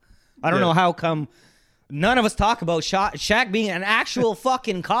cop. I don't know how come none of us talk about Shaq being an actual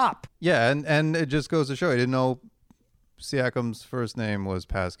fucking cop. Yeah, and it just goes to show I didn't know Siakam's first name was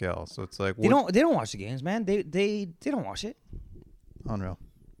Pascal. So it's like they don't watch the games, man. They don't watch it. Unreal.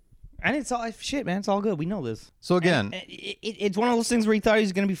 And it's all shit, man. It's all good. We know this. So again, and it's one of those things where he thought he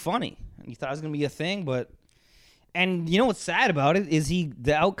was gonna be funny. He thought it was gonna be a thing, and you know what's sad about it is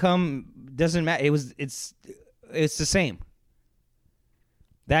the outcome doesn't matter. It's the same.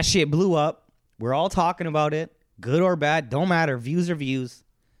 That shit blew up. We're all talking about it, good or bad, don't matter. Views are views,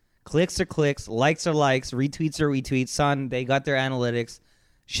 clicks are clicks, likes are likes, retweets are retweets. Son, they got their analytics.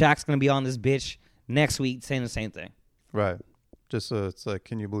 Shaq's gonna be on this bitch next week saying the same thing. right? Just so it's like,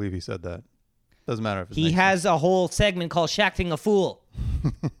 can you believe he said that? Doesn't matter if it's He has a whole segment called Shaqting a Fool.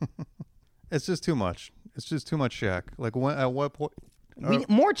 It's just too much. It's just too much Shaq. Like at what point?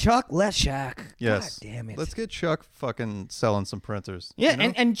 More Chuck, less Shaq. Yes. God damn it. Let's get Chuck fucking selling some printers. Yeah, you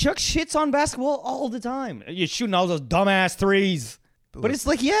know? and Chuck shits on basketball all the time. You're shooting all those dumbass threes. But it's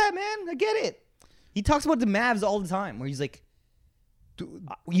like, yeah, man, I get it. He talks about the Mavs all the time, where he's like,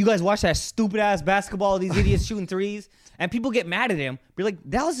 you guys watch that stupid-ass basketball, these idiots shooting threes, and people get mad at him. Be like,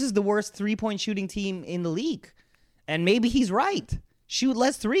 Dallas is the worst three-point shooting team in the league. And maybe he's right. Shoot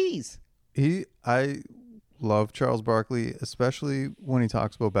less threes. I love Charles Barkley, especially when he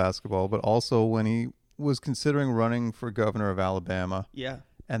talks about basketball, but also when he was considering running for governor of Alabama. Yeah.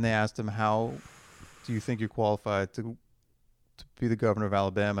 And they asked him, how do you think you're qualified to be the governor of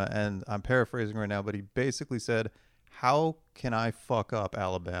Alabama? And I'm paraphrasing right now, but he basically said, how can I fuck up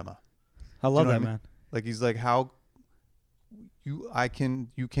Alabama? I love that, man. Like, he's like,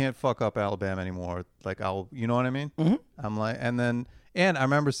 you can't fuck up Alabama anymore. Like, you know what I mean? Mm-hmm. I'm like, and I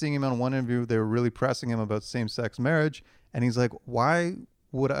remember seeing him on one interview. They were really pressing him about same-sex marriage. And he's like, why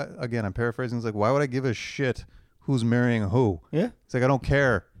would I, again, I'm paraphrasing. He's like, why would I give a shit who's marrying who? Yeah. It's like, I don't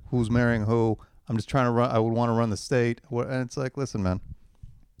care who's marrying who. I'm just trying to run. I would want to run the state. And it's like, listen, man,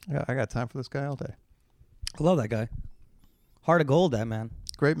 I got time for this guy all day. I love that guy. Heart of gold, that man.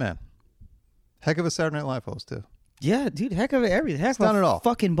 Great man. Heck of a Saturday Night Live host, too. Yeah, dude, heck of everything. Heck Not of at a all.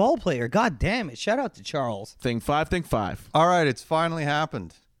 fucking ball player. God damn it. Shout out to Charles. Think five. All right, it's finally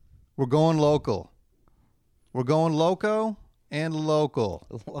happened. We're going local. We're going loco and local.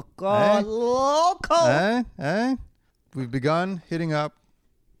 Loco. We've begun hitting up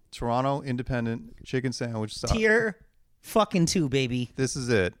Toronto Independent Chicken Sandwich Stop. Tier fucking 2, baby. This is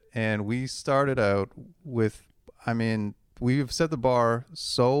it. And we started out with, we've set the bar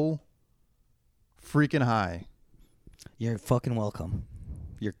so freaking high. You're fucking welcome.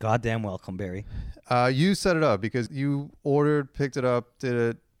 You're goddamn welcome, Barry. You set it up because you ordered, picked it up, did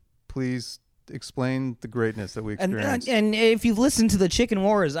it. Please explain the greatness that we experienced. And if you've listened to the Chicken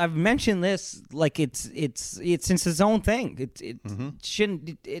Wars, I've mentioned this like it's its own thing. It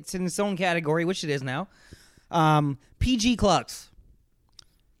shouldn't. It's in its own category, which it is now. PG Clucks.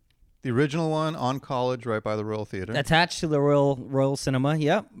 The original one on College, right by the Royal Theatre. Attached to the Royal Cinema,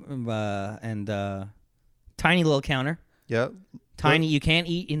 yep. And tiny little counter. Yep. Tiny, you can't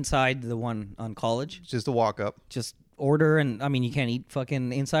eat inside the one on College. Just a walk up. Just order, and you can't eat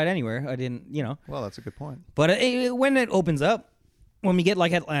fucking inside anywhere. I didn't, Well, that's a good point. But when it opens up, when we get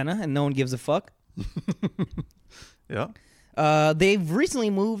like Atlanta and no one gives a fuck. Yeah. They've recently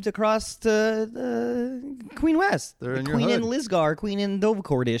moved across to Queen West. They're in your Queen hood. and Lisgar, Queen and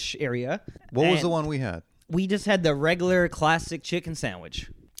Dovercourt-ish area. What was And the one we had? We just had the regular classic chicken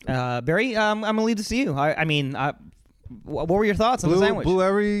sandwich. Barry, I'm gonna leave this to you. What were your thoughts on the sandwich? Blew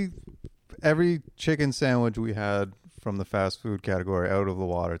every chicken sandwich we had from the fast food category out of the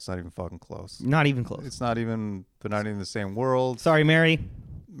water. It's not even fucking close. Not even close. It's not even. They're not even in the same world. Sorry, Mary.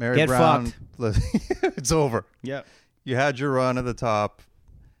 Mary Get Brown. It's over. Yep. You had your run at the top,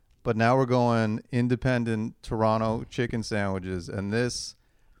 but now we're going independent Toronto chicken sandwiches, and this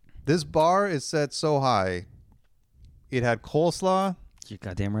bar is set so high. It had coleslaw. You're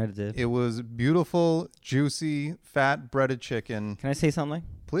goddamn right it did. It was beautiful, juicy, fat breaded chicken. Can I say something?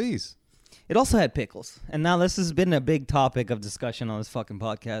 Please. It also had pickles. And now this has been a big topic of discussion on this fucking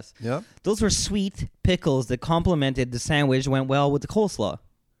podcast. Yep. Those were sweet pickles that complemented the sandwich, went well with the coleslaw.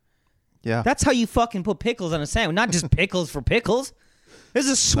 Yeah. That's how you fucking put pickles on a sandwich. Not just pickles for pickles. This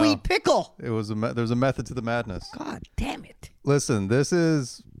is a sweet pickle. It was there's a method to the madness. God damn it. Listen, this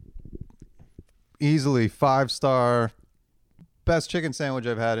is easily 5-star best chicken sandwich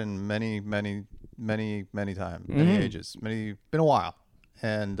I've had in many times, many ages, been a while.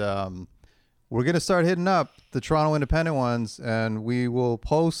 And we're going to start hitting up the Toronto Independent ones, and we will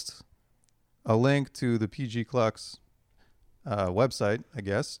post a link to the PG Clucks website, I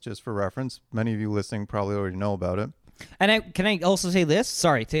guess, just for reference. Many of you listening probably already know about it. And can I also say this?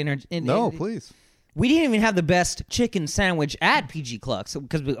 Sorry to No, please. We didn't even have the best chicken sandwich at PG Clucks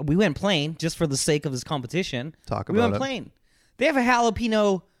because we went plain just for the sake of this competition. We went plain. They have a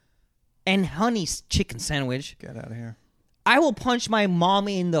jalapeno and honey chicken sandwich. Get out of here. I will punch my mom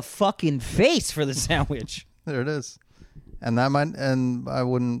in the fucking face for the sandwich. There it is. And I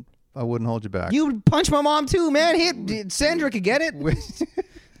wouldn't hold you back. You would punch my mom too, man. Sandra could get it.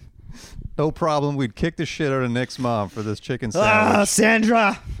 No problem. We'd kick the shit out of Nick's mom for this chicken sandwich. Ah,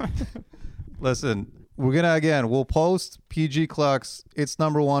 Sandra. Listen, we'll post PG Clucks. It's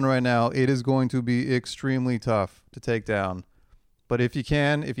number 1 right now. It is going to be extremely tough to take down. But if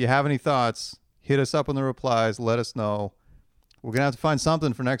you have any thoughts, hit us up in the replies. Let us know. We're gonna have to find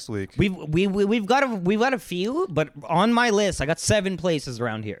something for next week. We've got a few, but on my list, I got 7 places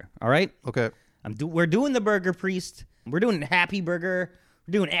around here. All right. Okay. We're doing the Burger Priest. We're doing Happy Burger.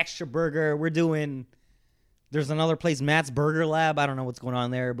 We're doing Extra Burger. There's another place, Matt's Burger Lab. I don't know what's going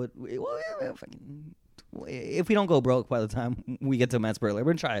on there, but if we don't go broke by the time we get to Matt's Burger Lab,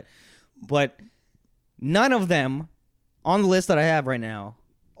 we're gonna try it. But none of them on the list that I have right now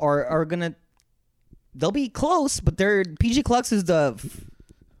are gonna. They'll be close, but PG Clucks is the.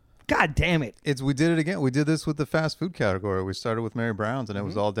 God damn it! We did it again. We did this with the fast food category. We started with Mary Brown's, and it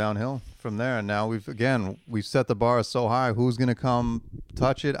was all downhill from there. And now we've set the bar so high. Who's gonna come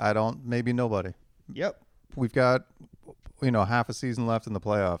touch it? Maybe nobody. Yep. We've got half a season left in the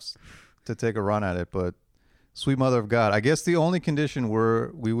playoffs to take a run at it. But sweet mother of God, I guess the only condition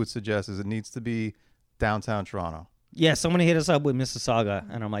we would suggest is it needs to be downtown Toronto. Yeah, someone hit us up with Mississauga,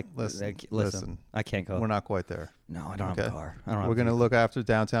 and I'm like, listen, I can't go. We're not quite there. No, I don't have a car. We're going to look after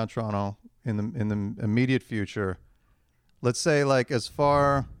downtown Toronto in the immediate future. Let's say like as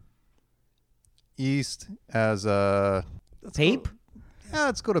far east as Pape? Yeah,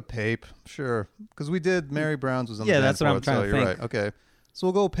 let's go to Pape, sure. Because we did Mary Brown's was on the that's what I'm trying to think. Right. Okay, so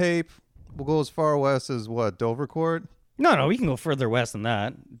we'll go Pape. We'll go as far west as what, Dovercourt? No, we can go further west than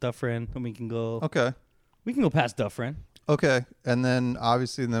that. Dufferin, and we can go. Okay. We can go past Dufferin. Okay, and then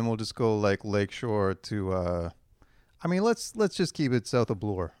obviously, we'll just go like Lakeshore to. Let's just keep it south of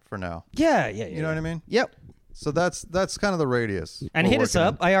Bloor for now. Yeah. You know what I mean? Yep. So that's kind of the radius. And hit us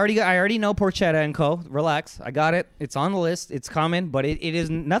up. I already know Porchetta and Co. Relax, I got it. It's on the list. It's coming, but it is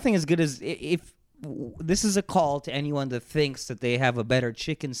nothing as good as if. This is a call to anyone that thinks that they have a better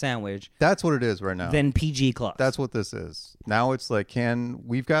chicken sandwich. That's what it is right now. Than PG Clucks. That's what this is. Now it's like,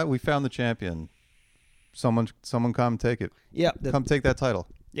 we found the champion. Someone come take it. Yeah. Come take that title.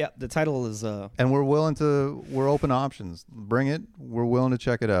 Yeah, the title is and we're open to options. Bring it. We're willing to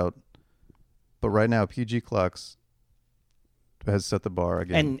check it out. But right now PG Clucks has set the bar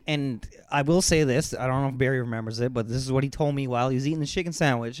again. And I will say this, I don't know if Barry remembers it, but this is what he told me while he was eating the chicken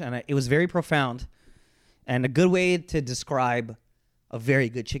sandwich, and it was very profound. And a good way to describe a very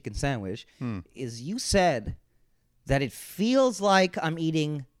good chicken sandwich is you said that it feels like I'm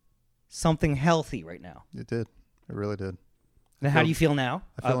eating something healthy right now. It did. It really did. Now, how do you feel now?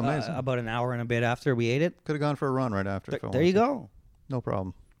 I feel amazing. About an hour and a bit after we ate it. Could have gone for a run right after. There you go. No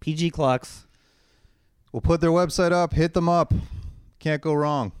problem. PG Clucks. We'll put their website up. Hit them up. Can't go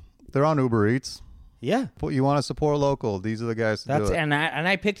wrong. They're on Uber Eats. Yeah. You want to support local. These are the guys to do it. And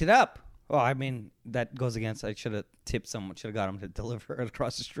I picked it up. Well, I mean, that goes against. I should have tipped someone. Should have got them to deliver it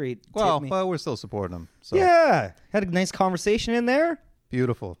across the street. Well, we're still supporting them. So. Yeah. Had a nice conversation in there.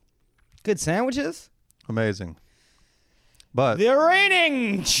 Beautiful. Good sandwiches. Amazing. But the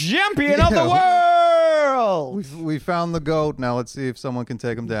reigning champion of the world. We found the GOAT. Now let's see if someone can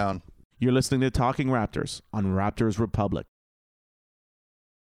take him down. You're listening to Talking Raptors on Raptors Republic.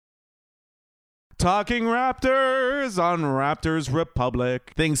 Talking Raptors on Raptors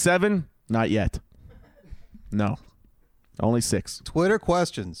Republic. Thing 7? Not yet. No. Only 6. Twitter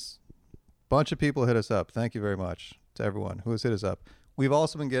questions. Bunch of people hit us up. Thank you very much to everyone who has hit us up. We've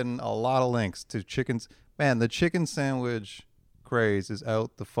also been getting a lot of links to chickens. Man, the chicken sandwich craze is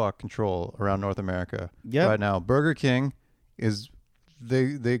out the fuck control around North America Yep. right now. Burger King is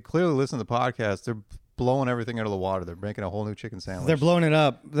they clearly listen to the podcast. They're blowing everything out of the water. They're making a whole new chicken sandwich. They're blowing it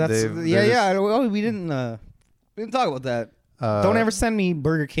up. That's They've- yeah, they're yeah. just- Oh, we didn't talk about that. Don't ever send me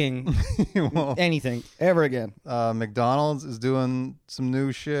Burger King Well, anything ever again. McDonald's is doing some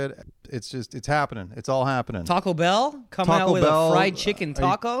new shit. It's happening. It's all happening. Taco Bell coming Taco out with Bell, a fried chicken are you-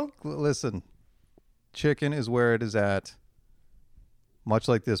 taco. Listen, chicken is where it is at. Much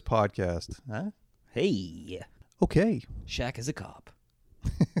like this podcast. Huh? Hey, Okay. Shaq is a cop.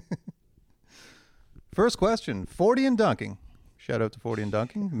 First question, 40 and Dunking. Shout out to 40 and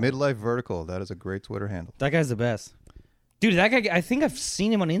Dunking. Midlife Vertical. That is a great Twitter handle. That guy's the best. Dude, that guy, I think I've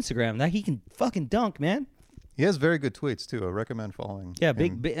seen him on Instagram. That he can fucking dunk, man. He has very good tweets, too. I recommend following Yeah,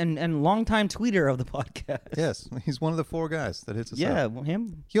 him. big and longtime tweeter of the podcast. Yes, he's one of the 4 guys that hits us Yeah, up. well,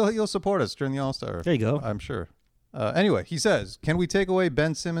 him. He'll support us during the All-Star. There you go. I'm sure. Anyway, he says, can we take away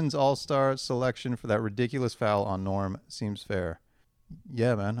Ben Simmons' All-Star selection for that ridiculous foul on Norm? Seems fair.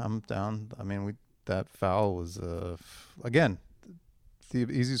 Yeah, man, I'm down. I mean, that foul was, again, the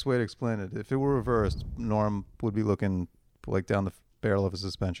easiest way to explain it. If it were reversed, Norm would be looking like down the barrel of a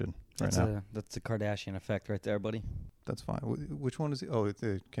suspension right now. That's a Kardashian effect right there, buddy. That's fine. Which one is he? Oh, it's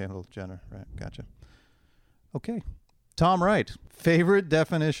Kendall Jenner. Right. Gotcha. Okay. Tom Wright. Favorite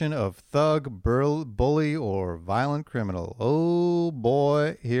definition of thug, bully, or violent criminal? Oh,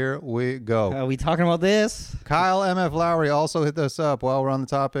 boy. Here we go. Are we talking about this? Kyle M.F. Lowry also hit us up while we're on the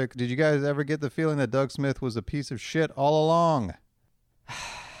topic. Did you guys ever get the feeling that Doug Smith was a piece of shit all along?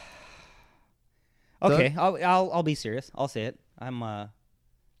 Okay, I'll be serious. I'll say it.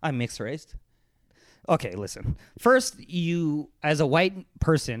 I'm mixed raced. Okay, listen. First, you as a white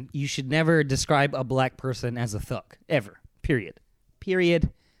person, you should never describe a black person as a thug ever. Period.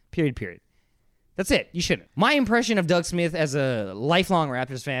 That's it. You shouldn't. My impression of Doug Smith as a lifelong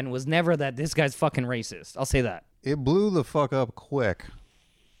Raptors fan was never that this guy's fucking racist. I'll say that. It blew the fuck up quick.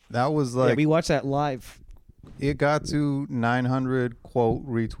 That was Yeah, like we watched that live. it got to 900 quote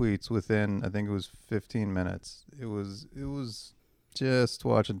retweets within I think it was 15 minutes. It was just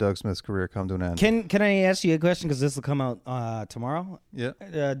watching Doug Smith's career come to an end. Can I ask you a question because this will come out tomorrow?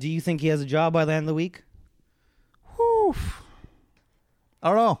 Yeah. Do you think he has a job by the end of the week? Whew.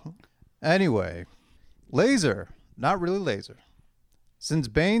 I don't know. Anyway, Laser, not really Laser. Since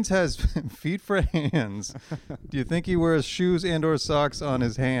Baines has feet for hands, do you think he wears shoes and or socks on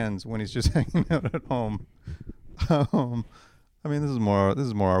his hands when he's just hanging out at home? I mean, this is more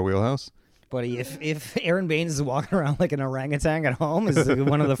our wheelhouse. Buddy, if Aaron Baines is walking around like an orangutan at home, is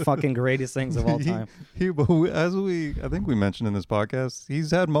one of the fucking greatest things of all time. I think we mentioned in this podcast,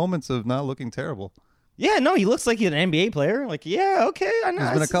 he's had moments of not looking terrible. Yeah, no, he looks like he's an NBA player. Like, yeah, okay, I know.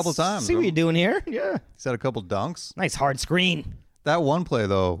 He's been a couple times. See what you're doing here? Yeah, He's had a couple dunks. nice hard screen. That one play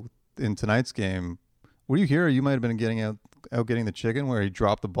though in tonight's game, were you here? You might have been getting getting the chicken where he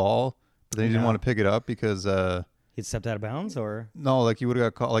dropped the ball, but then he didn't No. want to pick it up because He stepped out of bounds, or no, like he would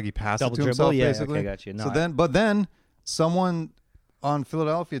have got caught, like he passed Double it to dribble? himself Yeah, basically. okay, got you. No, But then someone on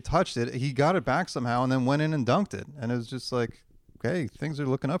Philadelphia touched it. He got it back somehow and then went in and dunked it, and it was just like, okay, things are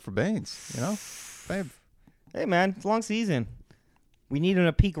looking up for Baines. You know, babe. hey man, it's a long season. We need him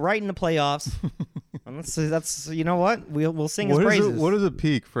to peak right in the playoffs. And that's you know what? We'll sing his praises. What is a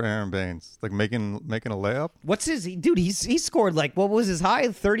peak for Aaron Baines? Like making a layup? What's his dude? He scored like what was his high?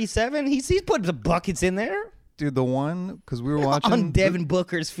 37. He's put the buckets in there Dude, the one because we were watching on Devin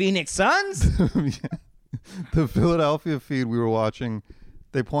Booker's Phoenix Suns. the Philadelphia feed we were watching,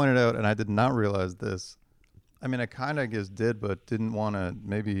 they pointed out, and I did not realize this. I mean, I kind of guess did, but didn't want to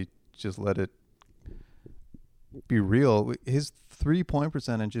maybe just let it be real. His 3-point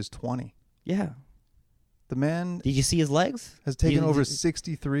percentage is 20. Yeah. The man Did you see his legs? has taken You- over did-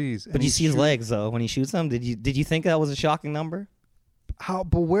 63s. But you see his legs though when he shoots them. Did you think that was a shocking number?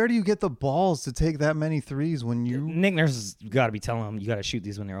 But where do you get the balls to take that many threes when you? Nick Nurse has got to be telling him you got to shoot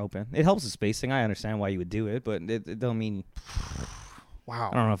these when they're open. It helps with spacing. I understand why you would do it, but it don't mean. Wow.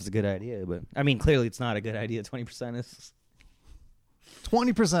 I don't know if it's a good idea, but I mean clearly it's not a good idea. 20% is.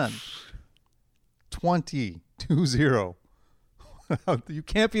 20%. 20. You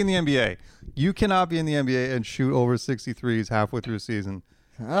can't be in the NBA. You cannot be in the NBA and shoot over 63s halfway through a season.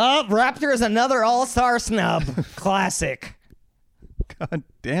 Oh, Raptors another All-Star snub. Classic. God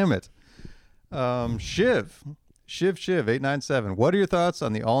damn it. Shiv 897. What are your thoughts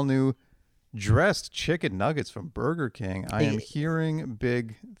on the all-new dressed chicken nuggets from Burger King? I am hearing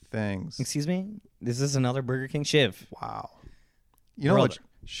big things. Excuse me. This is another Burger King Shiv. Wow. You know what?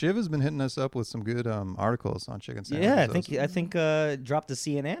 Shiv has been hitting us up with some good articles on chicken sandwiches. Yeah, I think dropped the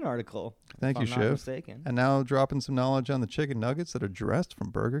CNN article. Thank you, if I'm Shiv. not mistaken. And now dropping some knowledge on the chicken nuggets that are dressed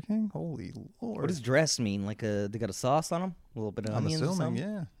from Burger King. Holy Lord! What does dress mean? Like they got a sauce on them, a little bit of I'm onions or assuming, something?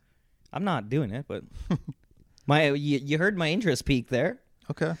 yeah. I'm not doing it, but you heard my interest peak there.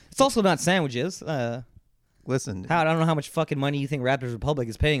 Okay. It's also not sandwiches. Listen, I don't know how much fucking money you think Raptors Republic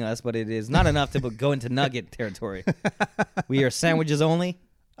is paying us, but it is not enough to go into nugget territory. We are sandwiches only.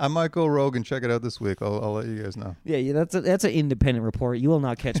 I might go rogue and check it out this week. I'll let you guys know. Yeah, that's an independent report. You will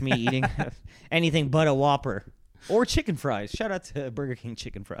not catch me eating anything but a Whopper or chicken fries. Shout out to Burger King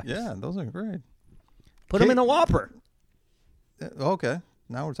chicken fries. Yeah, those are great. Put them in a Whopper. Okay,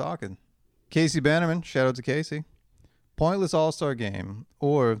 now we're talking. Casey Bannerman, shout out to Casey. Pointless all-star game,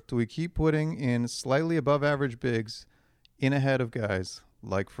 or do we keep putting in slightly above average bigs in ahead of guys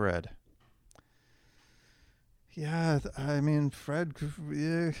like Fred? Yeah, I mean, Fred,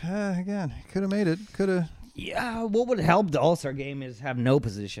 again, could have made it. Could have. Yeah, what would help the All-Star game is have no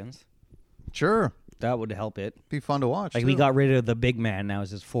positions. Sure. That would help it. Be fun to watch. Like, too. we got rid of the big man. Now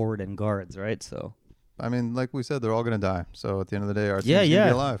it's just forward and guards, right? So. I mean, like we said, they're all going to die. So at the end of the day, our team's going to be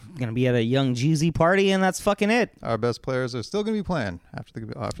alive. Going to be at a young Jeezy party, and that's fucking it. Our best players are still going to be playing after the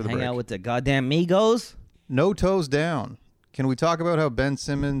Hang break. out with the goddamn Migos. No toes down. Can we talk about how Ben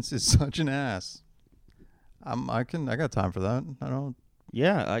Simmons is such an ass? I got time for that. I don't.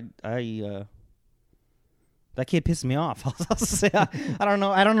 Yeah, that kid pissed me off. I'll say I don't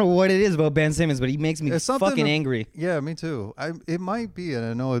know what it is about Ben Simmons, but he makes me fucking angry. Yeah, me too. It might be, and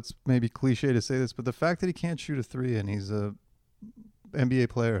I know it's maybe cliche to say this, but the fact that he can't shoot a three and he's a NBA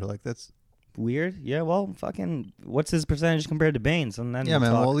player, like that's weird. Yeah, well, fucking, what's his percentage compared to Baines? And then yeah,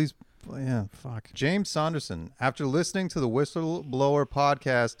 man. Well, fuck. James Saunderson. After listening to the Whistleblower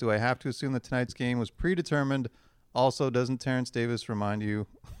podcast, do I have to assume that tonight's game was predetermined? Also, doesn't Terrence Davis remind you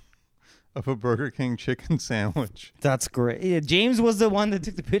of a Burger King chicken sandwich? That's great. Yeah, James was the one that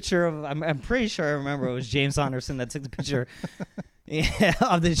took the picture of. I'm pretty sure I remember it was James Saunderson that took the picture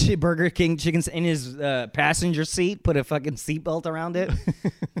of the Burger King chickens in his passenger seat. Put a fucking seatbelt around it.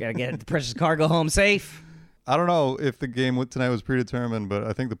 Gotta get the precious cargo home safe. I don't know if the game tonight was predetermined, but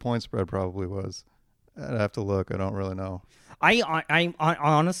I think the point spread probably was. I'd have to look. I don't really know. I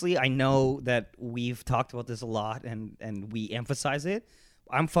honestly, I know that we've talked about this a lot and we emphasize it.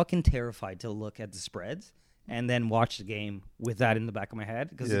 I'm fucking terrified to look at the spreads and then watch the game with that in the back of my head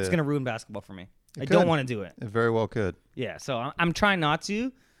because it's going to ruin basketball for me. I don't want to do it. It very well could. Yeah, so I'm trying not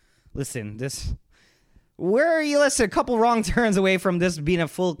to. Listen, where are you? Listen, a couple wrong turns away from this being a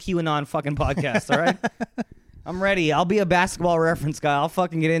full QAnon fucking podcast, all right? I'm ready. I'll be a basketball reference guy. I'll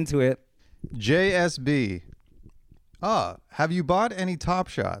fucking get into it. JSB. Have you bought any Top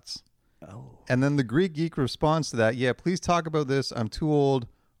Shots? Oh. And then the Greek Geek responds to that, yeah, please talk about this. I'm too old,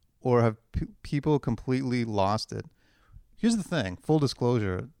 or have people completely lost it? Here's the thing, full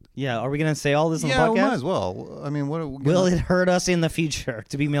disclosure. Yeah, are we going to say all this on the podcast? Yeah, we might as well. I mean, will it hurt us in the future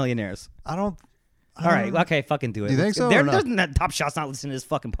to be millionaires? I don't. All right, okay, fucking do it. Do you think so? Top Shots not listening to this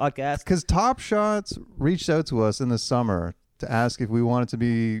fucking podcast. Because Top Shots reached out to us in the summer to ask if we wanted to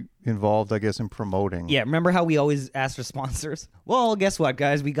be involved, I guess, in promoting. Yeah, remember how we always ask for sponsors? Well, guess what,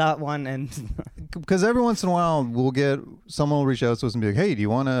 guys? We got one, and because every once in a while we'll get someone will reach out to us and be like, "Hey, do you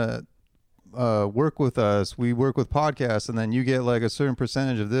want to work with us? We work with podcasts, and then you get like a certain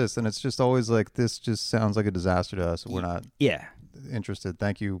percentage of this." And it's just always like, this just sounds like a disaster to us. We're not interested.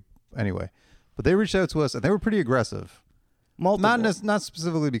 Thank you anyway. But they reached out to us, and they were pretty aggressive. Multiple. Not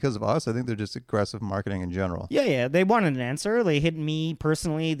specifically because of us. I think they're just aggressive marketing in general. Yeah. They wanted an answer. They hit me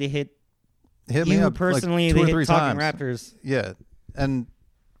personally. They hit me you up personally. Like 2 or 3 they hit Talking times. Raptors. Yeah, and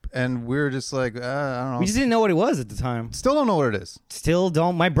we were just like, I don't know. We just didn't know what it was at the time. Still don't know what it is. Still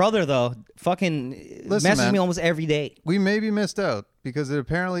don't. My brother though, fucking messages me almost every day. We maybe missed out because it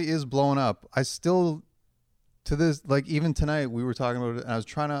apparently is blowing up. I still, to this, like even tonight we were talking about it, and I was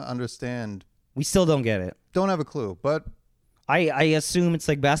trying to understand. We still don't get it. Don't have a clue, but I assume it's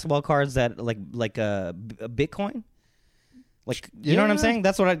like basketball cards that like a Bitcoin. Like, you know what I'm saying?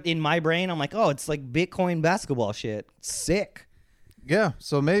 That's what in my brain, I'm like, oh, it's like Bitcoin basketball shit. Sick. Yeah,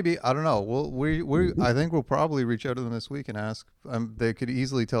 so maybe, I don't know. I think we'll probably reach out to them this week and ask. They could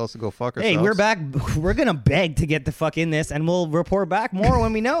easily tell us to go fuck ourselves. Hey, we're back. We're gonna beg to get the fuck in this, and we'll report back more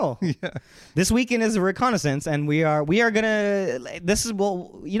when we know. Yeah. This weekend is a reconnaissance, and we are gonna.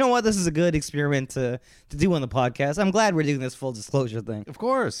 You know what? This is a good experiment to do on the podcast. I'm glad we're doing this full disclosure thing. Of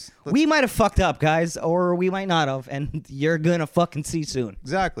course. We might have fucked up, guys, or we might not have, and you're gonna fucking see soon.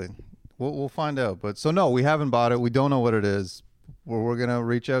 Exactly. We'll find out. But so no, we haven't bought it. We don't know what it is. we're gonna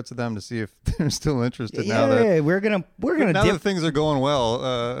reach out to them to see if they're still interested. Yeah, we're gonna now dip. that things are going well,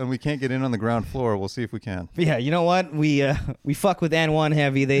 and we can't get in on the ground floor, we'll see if we can. Yeah, you know what? We fuck with N1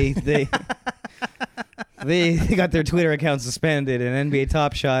 heavy. They they got their Twitter account suspended, and NBA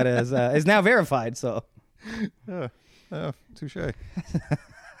Top Shot is now verified. So, touche.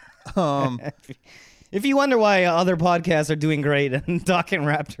 if you wonder why other podcasts are doing great and talking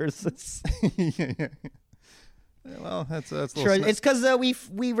Raptors, it's yeah. Well, that's a little sure. It's because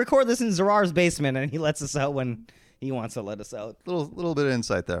we record this in Zerar's basement, and he lets us out when he wants to let us out. little bit of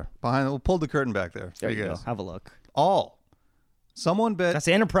insight there. We'll pull the curtain back there. There you go. Have a look. Someone bet That's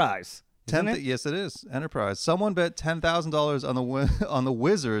Enterprise. Isn't it? Yes, it is Enterprise. Someone bet $10,000 on the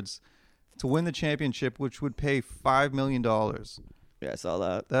Wizards to win the championship, which would pay $5 million. Yeah, I saw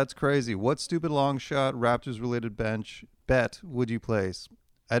that. That's crazy. What stupid long shot Raptors-related bet would you place?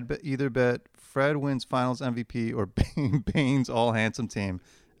 I'd either bet Fred wins Finals MVP or Baines all handsome team.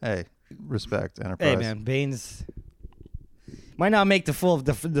 Hey, respect Enterprise. Hey man, Baines might not make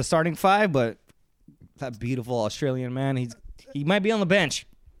the starting five, but that beautiful Australian man, he might be on the bench.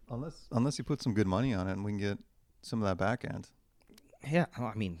 Unless you put some good money on it and we can get some of that back end. Yeah,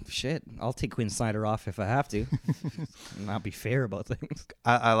 I mean, shit. I'll take Quinn Snyder off if I have to. Not be fair about things.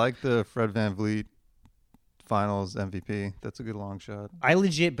 I like the Fred VanVleet Finals MVP. That's a good long shot. I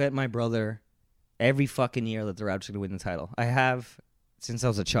legit bet my brother every fucking year that the Raptors are going to win the title. I have since I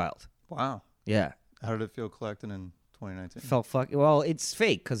was a child. Wow. Yeah. How did it feel collecting in 2019? Felt fucking... Well, it's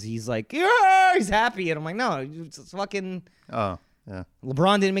fake because he's like, yeah, he's happy. And I'm like, no, it's fucking... Oh, yeah.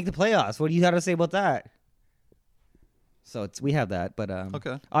 LeBron didn't make the playoffs. What do you got to say about that? So we have that, but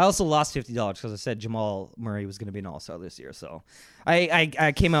okay. I also lost $50 because I said Jamal Murray was going to be an All-Star this year. So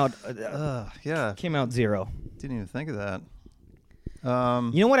I came out came out zero. Didn't even think of that.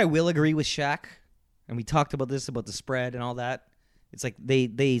 You know what I will agree with Shaq, and we talked about this about the spread and all that. It's like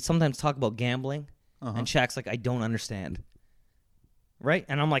they sometimes talk about gambling, and Shaq's like, I don't understand. Right?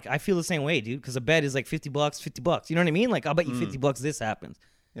 And I'm like, I feel the same way, dude, because a bet is like $50, $50. You know what I mean? Like, I'll bet you $50 this happens.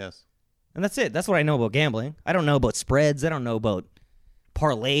 Yes. And that's it. That's what I know about gambling. I don't know about spreads. I don't know about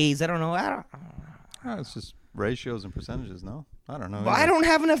parlays. I don't know. It's just ratios and percentages, no? I don't know. But I don't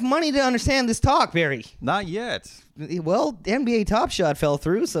have enough money to understand this talk, Barry. Not yet. Well, NBA Top Shot fell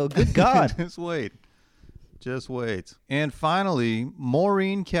through, so good God. Just wait. And finally,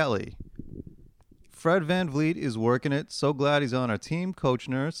 Maureen Kelly. Fred VanVleet is working it. So glad he's on our team. Coach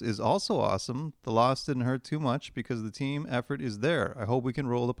Nurse is also awesome. The loss didn't hurt too much because the team effort is there. I hope we can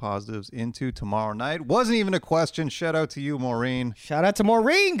roll the positives into tomorrow night. Wasn't even a question. Shout out to you, Maureen. Shout out to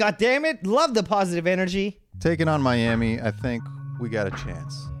Maureen. God damn it. Love the positive energy. Taking on Miami, I think we got a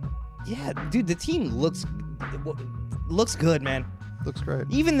chance. Yeah, dude, the team looks good, man. Looks great.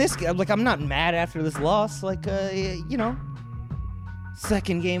 Even this, like, I'm not mad after this loss. Like, you know,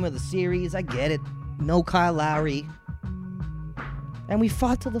 second game of the series. I get it. No Kyle Lowry. And we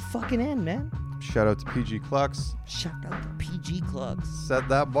fought till the fucking end, man. Shout out to PG Clucks. Shout out to PG Clucks. Set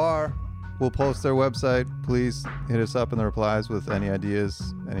that bar. We'll post their website. Please hit us up in the replies with any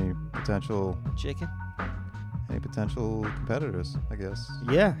ideas, any potential competitors, I guess.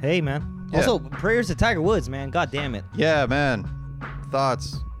 Yeah, hey, man. Yeah. Also, prayers to Tiger Woods, man. God damn it. Yeah, man.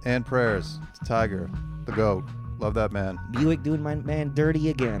 Thoughts and prayers to Tiger, the GOAT. Love that man. Buick doing my man dirty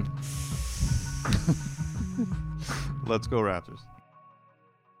again. Let's go Raptors.